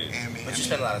 Yeah. And, man, but you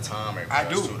spend a lot of time. I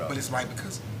do, but it's like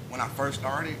because when I first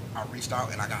started, I reached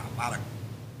out and I got a lot of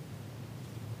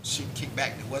shit kicked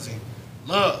back that wasn't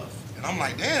love. And I'm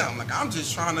like, damn, like I'm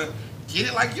just trying to get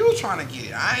it like you trying to get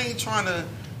it. I ain't trying to,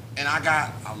 and I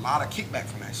got a lot of kickback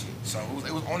from that shit. So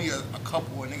it was only a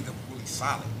couple of niggas that were really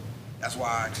solid. That's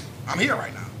why I'm here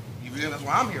right now. You feel? That's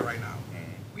why I'm here right now.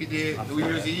 We did New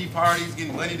Year's Eve parties,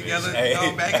 getting money together, you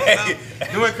know, back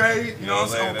doing crazy, you know what I'm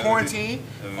saying, on quarantine.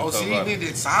 OC, we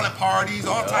did silent parties,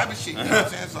 all type of shit, you know what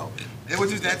I'm saying? So it was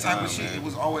just that type of shit. It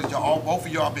was always both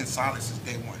of y'all been solid since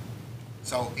day one.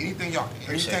 So anything we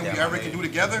ever can do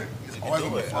together is always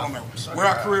gonna be flowing over. Where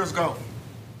our careers go,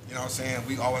 you know what I'm saying?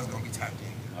 We always gonna be tapped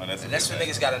in. And that's what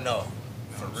niggas gotta know.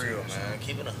 For real, man.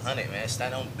 Keep it 100, man.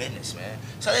 Stand on business, man.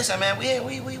 So listen, man, we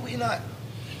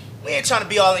ain't trying to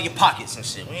be all in your pockets and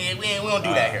shit. We don't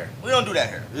do that here. We don't do that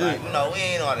here. Like, you know, we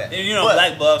ain't all that. And you know, but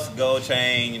black buffs, gold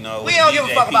chain, you know. We don't give a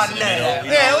fuck about none of that.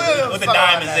 Yeah, we don't give a fuck with the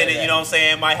diamonds in it, you know what I'm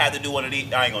saying? Might have to do one of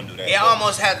these. I ain't gonna do that. Yeah, I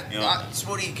almost had to.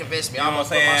 Spooty convinced me. I almost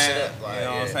put my shit up. Like, you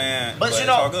know what I'm saying? But you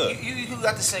know, you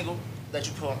got the single that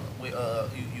you put with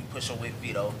you pushing with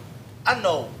Vito. I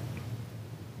know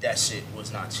that shit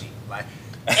was not cheap. Like,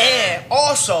 and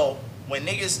also when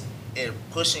niggas are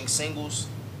pushing singles,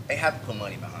 they have to put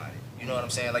money behind it. You know what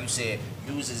I'm saying? Like you said,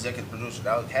 you was executive producer.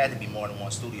 That had to be more than one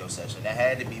studio session. That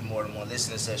had to be more than one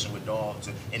listening session with Dog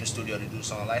in the studio to do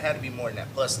something. Like, it had to be more than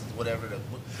that. Plus, whatever.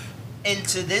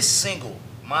 Into this single,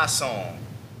 my song,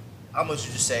 how much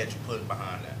you just said you put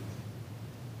behind that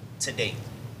to date,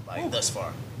 like thus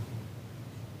far?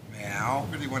 Man, I don't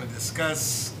really want to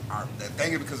discuss that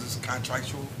thing because it's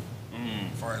contractual.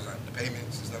 As far as the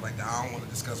payments and stuff like that, I don't want to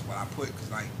discuss what I put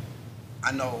because, like,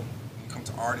 I know. Come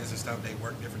to artists and stuff, they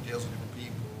work different deals with different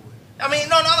people. I mean,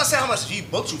 no, I'm not saying how much he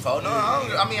booked you for. No,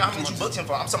 I mean how much you booked him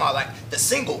for. I'm talking about like the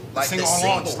single, like the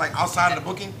single, like outside of the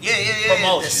booking. Yeah.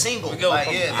 Promotion. The single, like,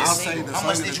 the single. How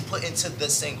much did you put into the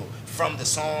single, from the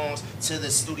songs to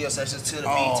the studio sessions to the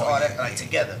beats, all that, like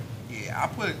together? Yeah, I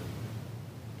put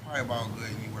probably about good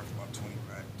anywhere from about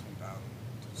 20,000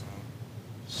 to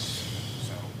songs.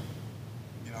 So,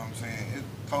 you know what I'm saying?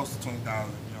 It's close to 20,000.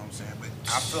 You know what I'm saying? But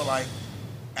I feel like,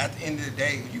 at the end of the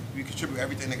day, you contribute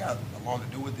everything that got along to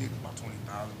do with it, about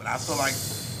 20,000. But I feel like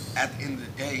at the end of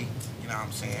the day, you know what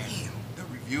I'm saying, the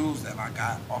reviews that I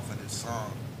got off of this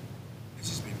song, it's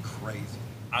just been crazy.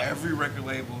 Every record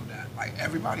label that, like,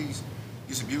 everybody's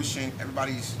distribution,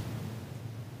 everybody's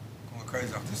going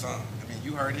crazy off this song. I mean,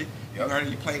 you heard it. You heard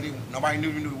it. You played it. Nobody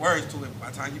knew the words to it. By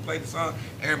the time you played the song,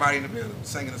 everybody in the building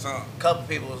singing the song. A couple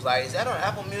people was like, "Is that on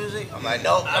Apple Music?" I'm like,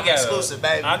 "Nope, I'm exclusive,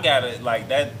 baby." I got it. Like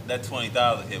that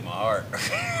 20,000 hit my heart.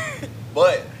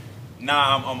 But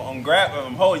nah,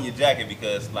 I'm holding your jacket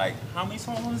because, like, how many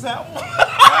songs on this album?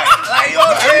 Like, you know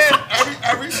what I'm saying?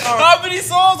 Every song. How many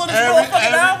songs on this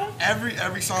motherfucking album?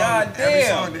 Every song. God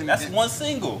damn, every song that's one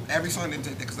single. Every song didn't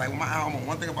take that because, like, with my album,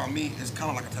 one thing about me is kind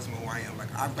of like a testament of who I am.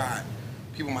 Like, I've got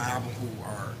people on my album who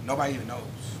are nobody even knows.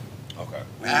 Okay.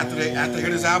 After they hear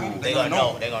this album, they gonna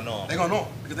know. They gonna know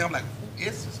because they're like, who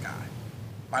is this guy?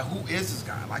 Like, who is this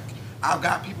guy? Like, I've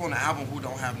got people on the album who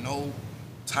don't have no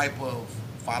type of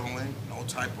following, no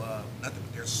type of nothing.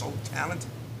 But they're so talented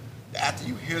that after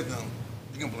you hear them,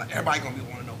 you're gonna be like, everybody gonna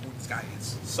want to know who this guy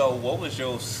is. So, what was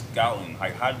your scouting?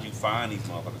 Like, how did you find these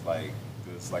motherfuckers? Like,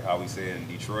 cause like how we said in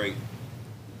Detroit,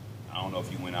 I don't know if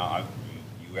you went out.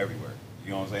 You everywhere. You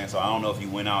know what I'm saying? So I don't know if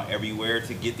you went out everywhere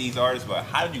to get these artists, but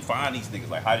how did you find these niggas?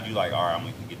 Like, how did you like, all right, I'm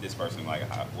gonna get this person? Like,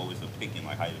 what was the picking?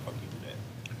 Like, how the fuck you do that?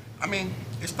 I mean,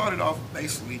 it started off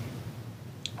basically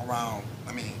around,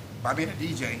 by being a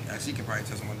DJ, as he can probably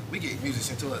tell someone, we get music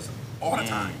sent to us all the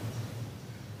time.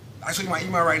 I show you my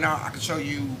email right now. I can show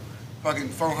you fucking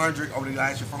 400 over the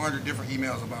last year, 400 different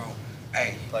emails about,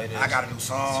 hey, I got a new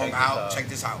song check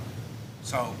this out.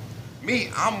 So,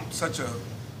 me, I'm such a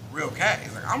real cat.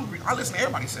 It's like I listen to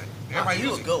everybody say. Everybody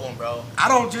you a good one, bro. I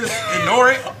don't just ignore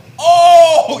it.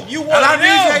 Oh, you want a lot of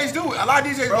DJs do it. A lot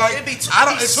of DJs bro, like it be too,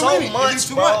 it's so too much, it's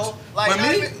too bro. much. Like,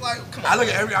 but me, come on, I look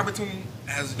at every opportunity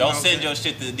as don't send your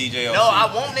shit to the DJ. No,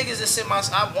 I want niggas to send my.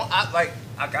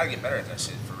 I gotta get better at that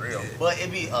shit for real. Yeah. But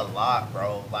it be a lot,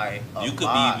 bro. Like you could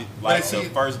be like the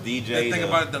first DJ. The thing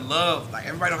about the love, like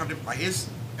everybody don't have different. Like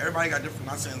everybody got different.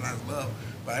 Not saying that's love,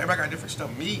 but everybody got different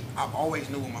stuff. Me, I've always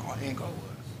knew what my end goal was.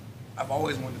 I've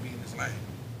always wanted to be in this lane.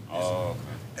 Oh,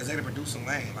 okay. As a producing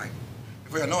lane, like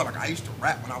if you know, like I used to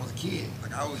rap when I was a kid.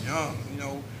 Like I was young, you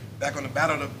know, back on the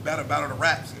battle of the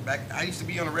raps. And back, I used to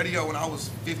be on the radio when I was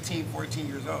 15, 14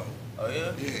 years old. Oh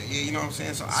yeah. Yeah, you know what I'm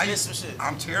saying. So some shit.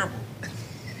 I'm terrible.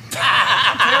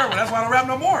 I'm terrible. That's why I don't rap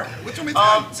no more. What you mean?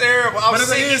 I'm terrible. I'm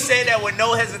saying you say that with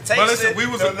no hesitation. But listen, we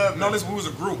was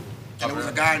a group. And there was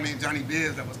a guy named Johnny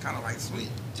Biz that was kind of like sweet.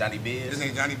 Johnny Biz. His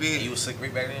name Johnny Biz. And you was Slick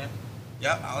Rick back then?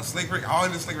 Yep, I was Slick Rick. I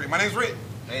always been Slick Rick. My name's Rick.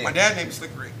 Hey. My dad named me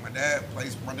Slick Rick. My dad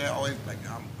always like,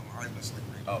 I'm always been Slick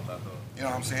Rick. Oh, okay. You know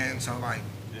what I'm saying? So like,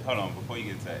 Hold on, before you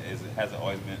get to that, has it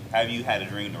always been? Have you had a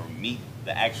dream to meet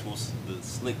the actual the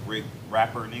Slick Rick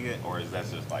rapper nigga, or is that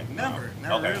just like never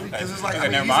okay, really, because it's like, okay, I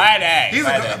mean, never mind that.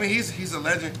 He's a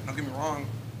legend. Don't get me wrong,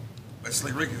 but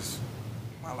Slick Rick is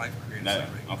my life career. No, Slick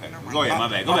Rick. okay. You know, Go ahead, my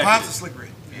bad. Go my back pops to is Slick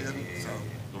Rick. Yeah. So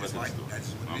Go it's back like to the that's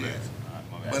just story. what it is.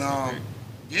 My bad. But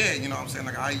yeah, you know what I'm saying?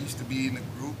 Like I used to be in the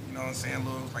group, you know what I'm saying?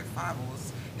 Little like five of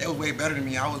us. They was way better than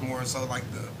me. I was more so like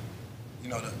the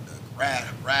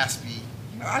raspy.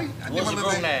 You know, I What's did your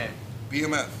my group name?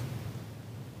 BMF.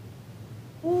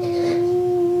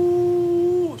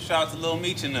 Ooh, shout out to Lil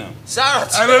Meech and them. Shout out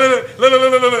to Look.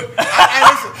 Listen, I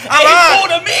Hey, lied. cool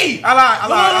to me. I lied.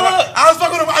 Look. I was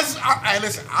fucking with him. Hey,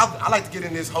 listen, I like to get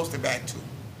in this hosted bag too.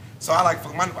 So I like,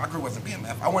 my group wasn't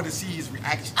BMF. I wanted to see his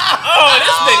reaction. Oh,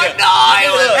 this nigga. no,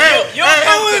 You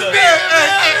come to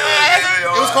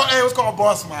the It was called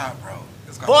Boss Mob, bro.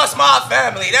 Boss Mob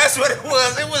Family. That's what it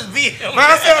was. It was BMF. When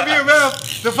I said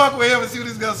BMF, to fuck with him and see what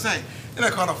this girl say. Then I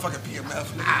called him fucking BMF.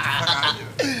 Nigga, get the fuck out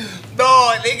of here.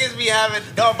 No, niggas be having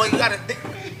no, but you gotta think.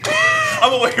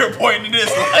 I'm over here pointing to this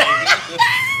like.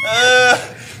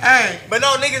 Hey. But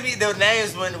no, niggas be the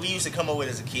names when we used to come up with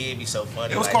as a kid be so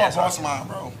funny. It was like, called that's Boss why- Mob,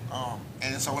 bro.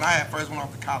 And so when I first went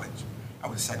off to college, I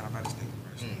was second up at the State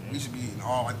University. We used to be in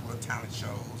all like little talent shows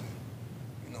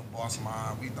and, you know, Boss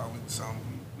Mob. We thought we was something.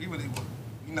 We really were,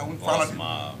 you know, we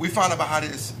found out about how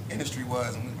this industry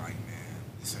was, and we like, man,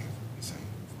 this ain't for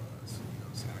us. You know what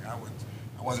I'm saying? Like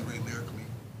I wasn't really lyrically.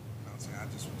 You know what I'm saying?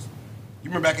 I just was.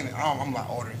 You remember back in the, I'm a lot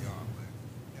older than y'all, but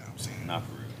you know what I'm saying? Not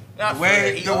for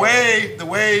real. The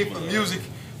wave of music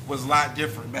was a lot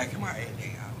different back in my day,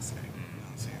 I would say. You know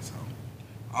what I'm saying? So,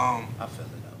 I feel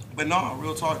it though. but no,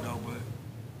 real talk though, but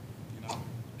you know,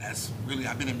 that's really,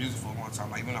 I've been in music for a long time.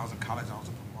 Like when I was in college, I was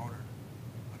a promoter.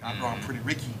 Like I brought Pretty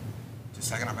Ricky to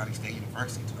Saginaw Valley State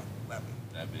University in 2011.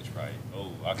 That bitch right.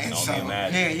 Oh, I can And only so,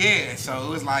 imagine. yeah. So it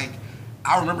was like,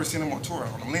 I remember seeing him on tour,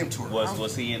 on the Millenium Tour.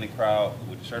 Was he in the crowd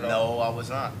with the shirt on? No, I was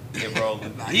not. Yeah, bro.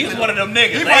 Nah, He was he one of them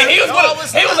niggas. he Like, was- he was no, one I of,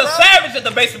 was he was not, a bro. savage at the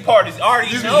basement parties. I already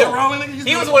He's know. hit rolling, nigga.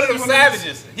 He was one of them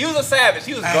savages. He was a savage.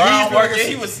 He was ground working.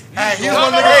 He was. He was No, one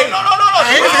of no, the no, no, no, no.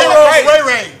 He was no, hit no, rolling right. Ray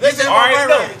Ray. Listen, All right,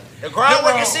 no. The ground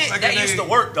working Hip roll, shit, like that a used to nigga.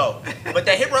 work though. But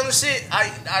that hip running shit,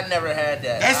 I never had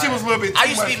that. That shit was a little bit I too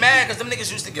used to be much. mad because them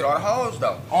niggas used to get all the hoes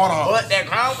though. All the hoes. But that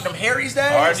ground, them Harry's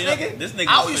days, Already know- nigga. this nigga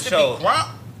I was used for to sure. be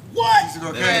ground. What? Used to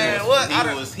go This crazy. Man, nigga what? He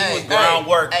I was hey,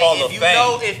 groundwork Hall hey, of if you Fame.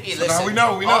 know, if you So now listen,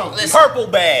 we know. listen, Purple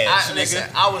badge, listen,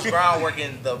 nigga. I was ground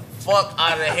working the fuck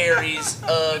out of Harry's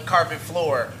carpet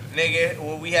floor, nigga,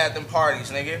 when we had them parties,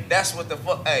 nigga. That's what the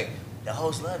fuck. Hey, the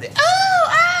host loved it.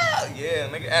 Oh, yeah,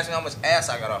 nigga. Ask me how much ass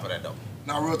I got off of that though.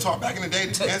 Now, real talk. Back in the day,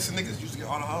 the dancing niggas used to get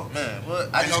all the hoes. Man,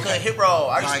 what? I just okay. couldn't hip roll.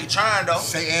 I used to be Like, trying though.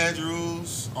 St.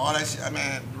 Andrews, all that shit. I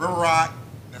mean, River Rock.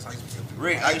 That's how I used to get through.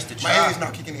 Rick, I used to My try. age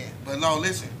not kicking in. But no,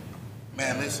 listen.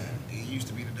 Man, listen. It used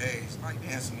to be the days. Like,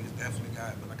 dancing niggas definitely got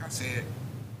it. But like I said,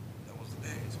 that was the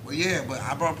days. But yeah, but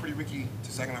I brought Pretty Ricky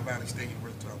to Saginaw Valley State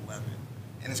University 2011.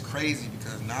 And it's crazy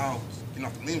because now, you know,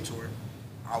 off the Millenium Tour,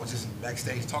 I was just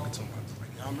backstage talking to him. I was like,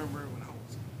 y'all remember when I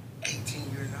was 18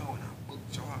 years old and I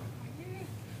booked y'all?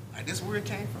 Like, this is where it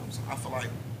came from. So I feel like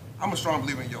I'm a strong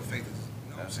believer in your faith.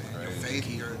 You know what I'm saying? Your faith,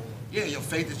 your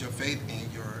faith is your faith,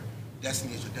 and your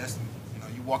destiny is your destiny. You know,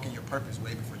 you walk in your purpose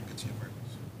way before you get to your purpose.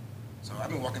 So I've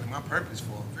been walking in my purpose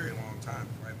for a very long time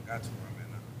before I even got to where I'm at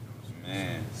now. You know what I'm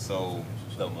saying? Man, so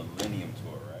the Millennium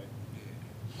Tour, right?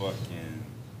 Fucking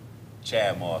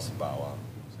Chad Moss and Bow Wow.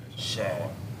 Chad.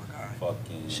 Oh my God.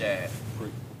 Fucking Chad.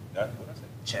 That's what I said.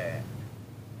 Chad.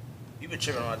 You been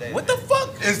tripping all day. What the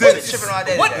fuck Is You been this? tripping all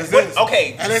day. What? today. Is this?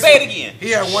 Okay, And it's- say it again.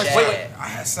 He had one. Chad. Wait. I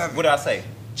had 7. What did I say?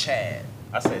 Chad.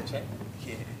 I said Chad.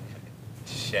 Yeah.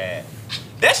 Shad.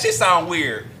 That shit sound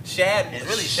weird. Shad. It's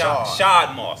really Shad. Shad.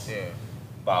 Shad Moss. Yeah.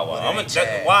 Bow Wow. Well, I'm it ain't that's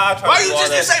Chad. why I tried Why to you do all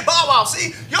just didn't that. say Bow Wow?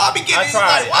 See, y'all be getting I these tried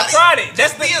like, it. why I they- tried it. That's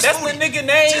just the be a that's the Spoonie. nigga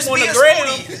name Just on be the a gram.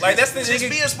 Spoonie. Like that's the Just nigga.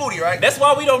 be a Spoonie, right? That's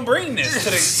why we don't bring this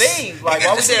to the thing. Like why Niggas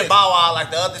we just said do Bow Wow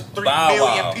like the other 3 Bow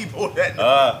million Wow. people that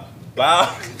know.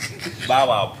 Bow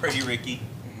Wow, Pretty Ricky,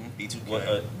 B2K.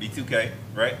 what, B2K,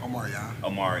 right? Omari, yeah.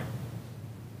 Amari,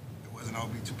 It wasn't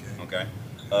OB2K.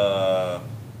 okay.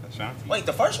 Ashanti. Wait,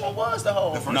 the first one was the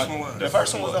whole. The first one was. The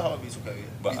first one was the whole B2K. Yeah.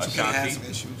 But B2K had Ashanti, some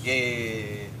issues.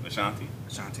 Yeah. Ashanti,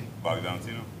 Ashanti. Bobby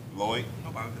Valentino, Lloyd.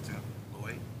 Nobody could tell.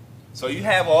 Lloyd. So you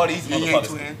have all these He ain't motherfuckers.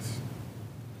 twins.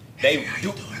 They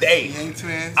do. He They. ain't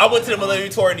twins. I went to the Millennium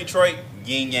Tour in Detroit.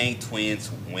 Yin Yang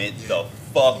Twins went the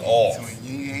fuck off.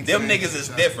 Them Them niggas is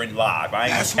different live. I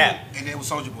ain't gonna cap. And then with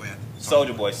Soulja Boy.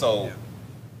 Soulja Boy. So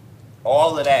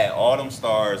all of that, all them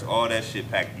stars, all that shit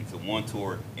packed into one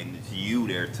tour, and it's you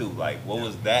there too. Like, what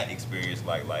was that experience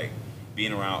like? Like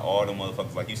being around all them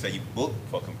motherfuckers. Like you said, you booked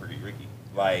fucking Pretty Ricky.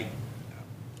 Like,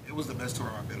 it was the best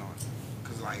tour I've been on.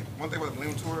 Cause like one thing with the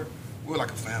Millenium Tour, we were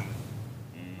like a family.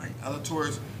 Like other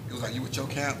tours, it was like you with your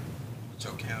camp, with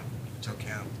your camp, with your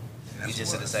camp. We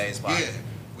just in the same spot. Yeah,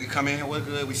 we come in, we're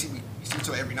good. We see each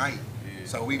other every night. Yeah.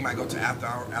 So we might go to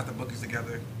after bookings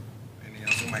together, and then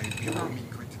we might be around meet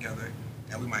and greet together,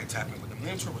 and we might tap in. But the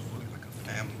Millenium Tour was really like a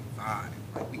family vibe.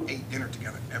 Like we ate dinner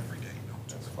together every day.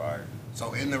 that's fire.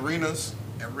 So in the arenas,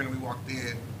 every arena we walked in,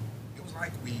 it was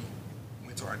like we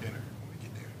went to our dinner when we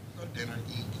get there. Go to dinner,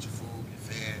 eat, get your food, get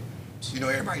fed. You know,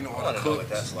 everybody know all the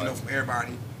cooks, you know, from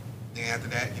everybody. Then after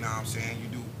that, you know what I'm saying,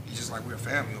 it's just like we're a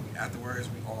family. Afterwards,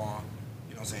 we all,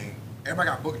 you know what I'm saying, everybody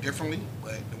got booked differently,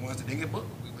 but the ones that didn't get booked,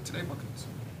 we went to their bookings.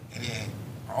 And then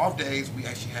our off days, we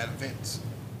actually had events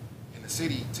in the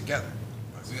city together.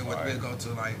 Like we'd go to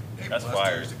like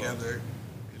tours together,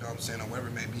 you know what I'm saying, or whatever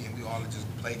it may be, and we all just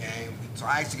play games. So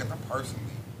I actually got to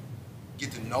personally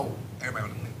get to know everybody on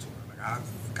the Millenium Tour. Like I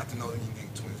got to know the Yin Yang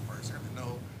Twins first. I got to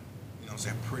know, you know what I'm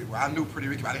saying, I knew Pretty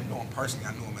Ricky, but I didn't know him personally.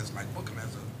 I knew him as like booking him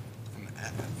as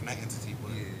from that entity.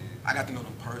 But I got to know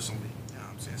them personally, you know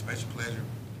what I'm saying, special pleasure.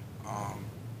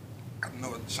 Got to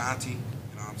know Ashanti, you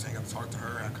know what I'm saying, got to talk to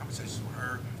her, have conversations with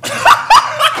her. Ashanti,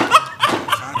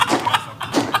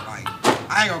 like,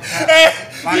 I ain't gonna cap.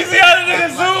 Like, you see how the nigga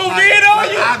zoom in on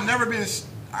you? I've never been,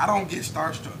 I don't get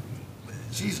starstruck.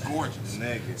 She's gorgeous.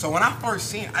 Nigga. So when I first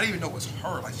seen her, I didn't even know it was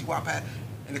her. Like she walked past,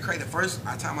 and the first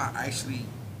time I actually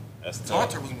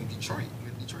talked to her was when Detroit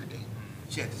date.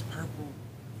 She had this purple.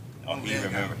 Oh, he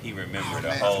remembered the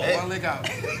man, whole. one leg out,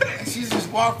 and she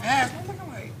just walked past. I'm looking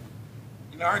like,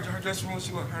 you know, her dressing room.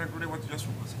 She went her and they went to the dressing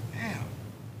room. I said, damn.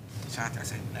 Ashanti, I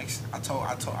said next. I told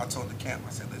the camp.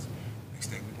 I said, listen, next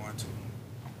day we going to.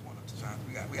 I'm going up to Ashanti.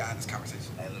 We got this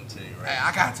conversation. Hey, let me tell you, right? Hey,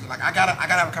 I got to. Like I gotta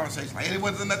have a conversation. Like it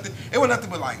wasn't nothing. It was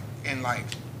nothing but like, and like,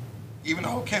 even the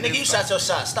whole camp. Nigga, you shot your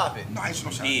shot. Stop it. No, I ain't shoot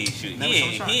no shot. He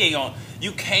ain't gonna.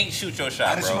 You can't shoot your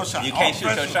shot, bro. No shot. You can't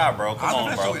shoot your shot, bro. Come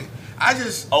on, bro. I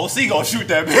just. OC gonna shoot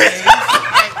that bitch.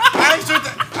 I ain't shoot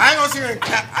that. I ain't gonna sit here and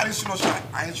cap. I didn't shoot no shot.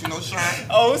 I ain't shoot no shot.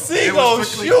 OC gonna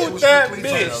shoot that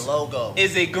bitch. The logo.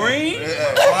 Is it green? All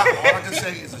I can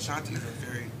say is Ashanti is a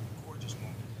very gorgeous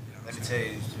woman. You know Let me tell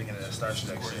you, speaking of that Star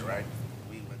Trek shit, right?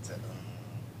 We went to,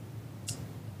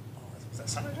 was that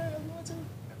Summer Jam we went to?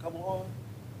 A couple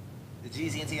of the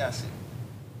Jeezy and T.I. shit.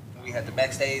 We had the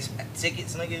backstage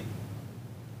tickets, nigga.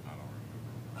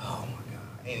 Oh my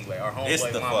god. Anyway, our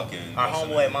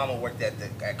homeboy mama worked at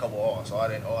couple halls, so all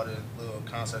the little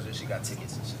concerts and she got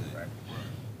tickets and shit, right?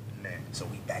 Man, so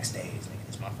we backstage, nigga.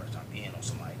 This is my first time being on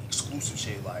some like exclusive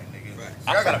shit, like nigga. Right.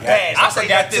 I got a badge. I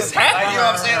forgot this happened. Like, you know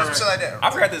what I'm saying? Some shit like that.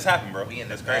 I forgot this happened, bro. We in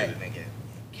That's the bag, crazy. nigga.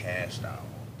 Cashed out.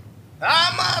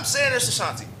 I'm saying this to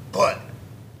Ashanti, but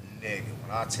nigga,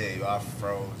 when I tell you I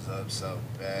froze up so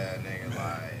bad, nigga,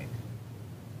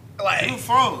 like you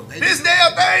froze. This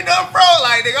damn thing done froze.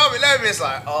 Like nigga, I'm 11. It's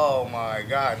like, oh my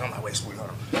god. And I'm like, wait, sweet,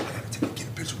 hold on. I gotta get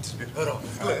a picture with this bitch. Hold on.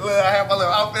 Look, I have my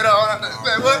little outfit on.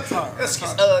 What?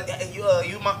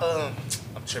 You my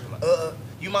I'm tripping.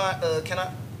 You my can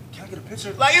I get a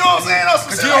picture? Like, you know what I'm saying?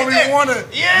 Because you don't really want to.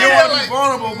 Yeah, you don't want to like, be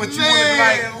vulnerable, but you want to be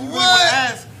like, you really want what? to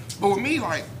ask. But with me,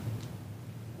 like,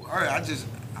 all right, I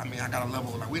got a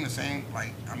level. Like, we in the same,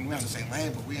 like, we're in the same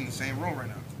lane, but we in the same room right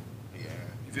now. Yeah.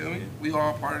 You feel me? We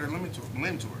all part of the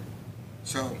Millenium Tour.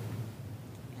 So,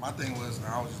 my thing was,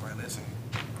 I was just like, listen,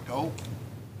 dope.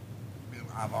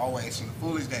 I've always seen the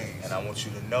foolish days. And I want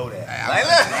you to know that.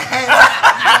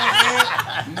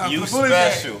 You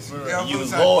special. You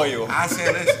loyal. I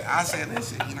said,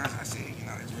 listen, you know, it's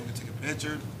really take a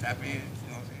picture, tap in, you know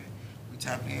what I'm saying? We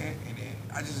tapped in, and then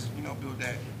I just, you know, built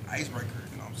that icebreaker,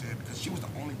 you know what I'm saying? Because she was the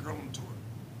only girl on the tour.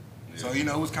 Yeah. So, you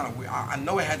know, it was kind of weird. I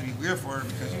know it had to be weird for her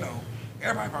because, you know,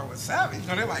 everybody probably was savage.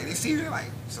 You know, they see her,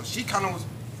 like, so she kind of was,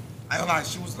 I don't know,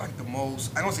 she was like the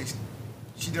most, I don't say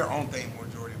she did her own thing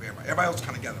majority of everybody. Everybody else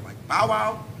kind of together. Like, Bow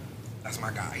Wow, that's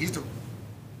my guy.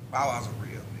 Bow Wow's a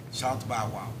real nigga. Shout out to Bow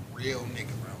Wow. Real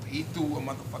nigga, bro. He threw a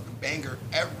motherfucking banger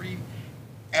every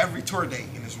tour date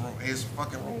in his room. His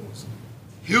fucking room was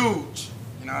huge.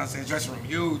 You know what I'm saying? Dressing room,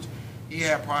 huge. He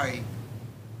had probably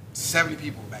 70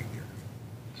 people back there.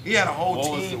 He had a whole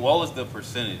team. What was the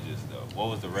percentages, though? What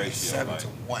was the ratio? 7 to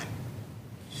 1.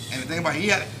 And the thing about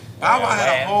it, Bow Wow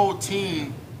had a whole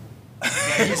team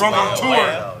that he brought on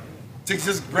tour to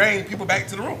just bring people back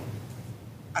to the room.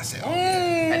 I said, oh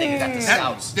yeah. That nigga got the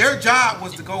scouts. Their job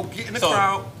was to go get in the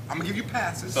crowd. I'm gonna give you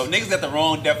passes. So niggas got the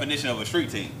wrong definition of a street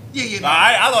team. Yeah. No,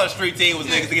 I thought a street team was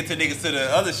niggas to get to niggas to the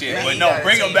other shit. Man, but no,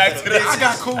 bring them back to the. I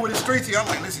got cool with the street team. I'm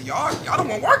like, listen, y'all don't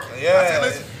want work. Yeah. I said,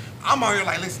 listen, I'm out here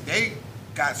like, listen, they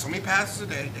got so many passes a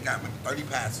day. They got maybe 30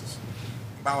 passes.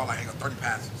 About like, 30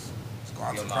 passes. Let's go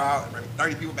out to the crowd and bring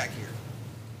 30 people back here.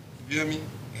 You feel me?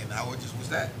 And I just was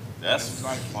that. That's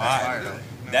like, fire.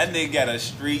 That nigga got a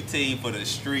street team for the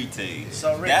street team.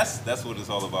 So Rick, that's what it's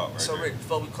all about, right? So Rick,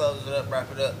 before we close it up,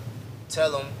 wrap it up,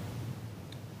 tell them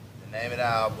the name of the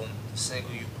album, the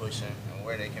single you pushing, and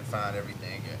where they can find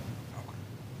everything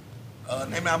at.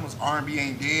 Okay. Name of the album is R&B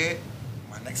Ain't Dead.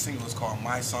 My next single is called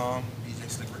My Song. DJ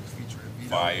Slick Rick featuring Vito.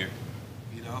 Fire.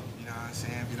 Vito, you know what I'm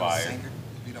saying? Vito's Fire. a singer.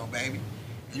 Vito baby.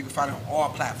 And you can find it on all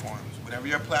platforms. Whatever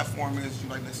your platform is, you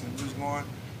like listening to music on,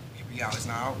 it'll be out. It's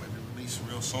now out. It'll be released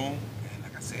real soon. And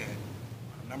like I said,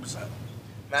 the numbers up.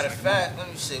 Matter of fact, let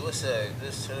me see. What's that?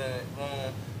 This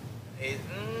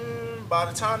by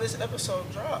the time this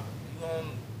episode drop,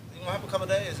 you gonna have a couple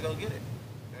days to go get it.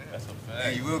 Yeah. That's a fact.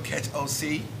 And you will catch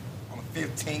OC on the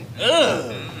 15th.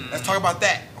 Let's talk about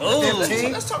that. On the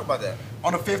 15th, Let's talk about that.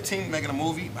 on the 15th, making a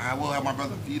movie. I will have my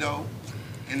brother Vito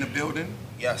in the building.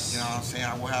 Yes. You know what I'm saying?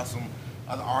 I will have some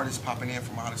other artists popping in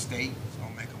from out of state. So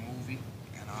I'll make a movie.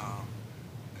 And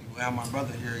we'll have my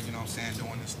brother here, you know what I'm saying,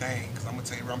 doing this thing. Because I'm going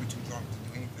to tell you, I'm too drunk to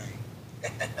do anything.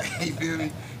 You feel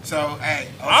me? So, hey.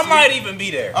 I might even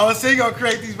be there. OC going to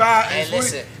create these vibes. Hey,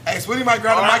 listen. Hey, Sweeney might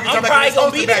grab the mic and I'm come back probably and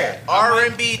gonna post be it there. back.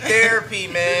 R&B therapy,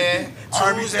 man. R&B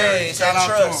therapy. Tuesdays Shout at out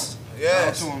to Trust. him.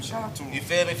 Yes. Shout out to him. You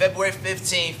feel me? February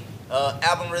 15th,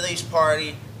 album release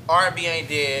party. R&B Ain't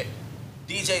Dead.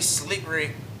 DJ Slick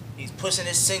Rick, he's pushing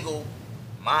his single,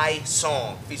 My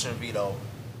Song, featuring Vito.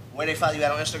 Where they follow you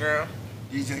at on Instagram?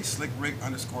 DJ Slick Rick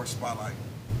 _ Spotlight.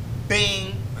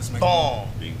 Bing, Let's make bong.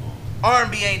 Bing bong.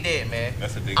 R&B Ain't Dead, man.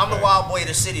 That's a big I'm the fact. wild boy of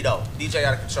the city, though. DJ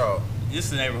out of control. This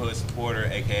is the neighborhood supporter,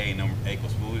 aka number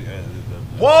Equals Food.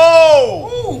 Whoa!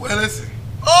 Ooh, and listen.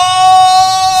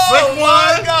 Oh! Slick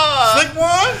my one. God! Slick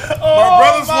one. My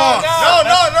brother's lost. No.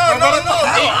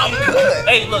 I'm good.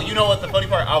 Hey, look, you know what the funny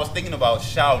part? I was thinking about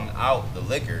shouting out the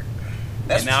liquor.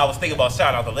 And now I was thinking about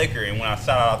shouting out the liquor, and when I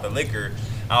shouted out the liquor,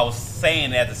 I was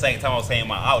saying at the same time I was saying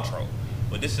my outro.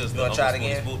 But this is the wanna try it Uncle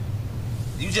again? Spooty.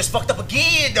 You just fucked up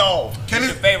again, though. This is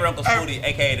your favorite Uncle Spooty,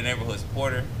 aka the neighborhood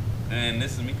supporter. And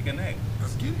this is Meet the Connect.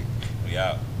 Let's get it. We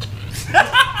out.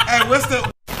 Hey, what's the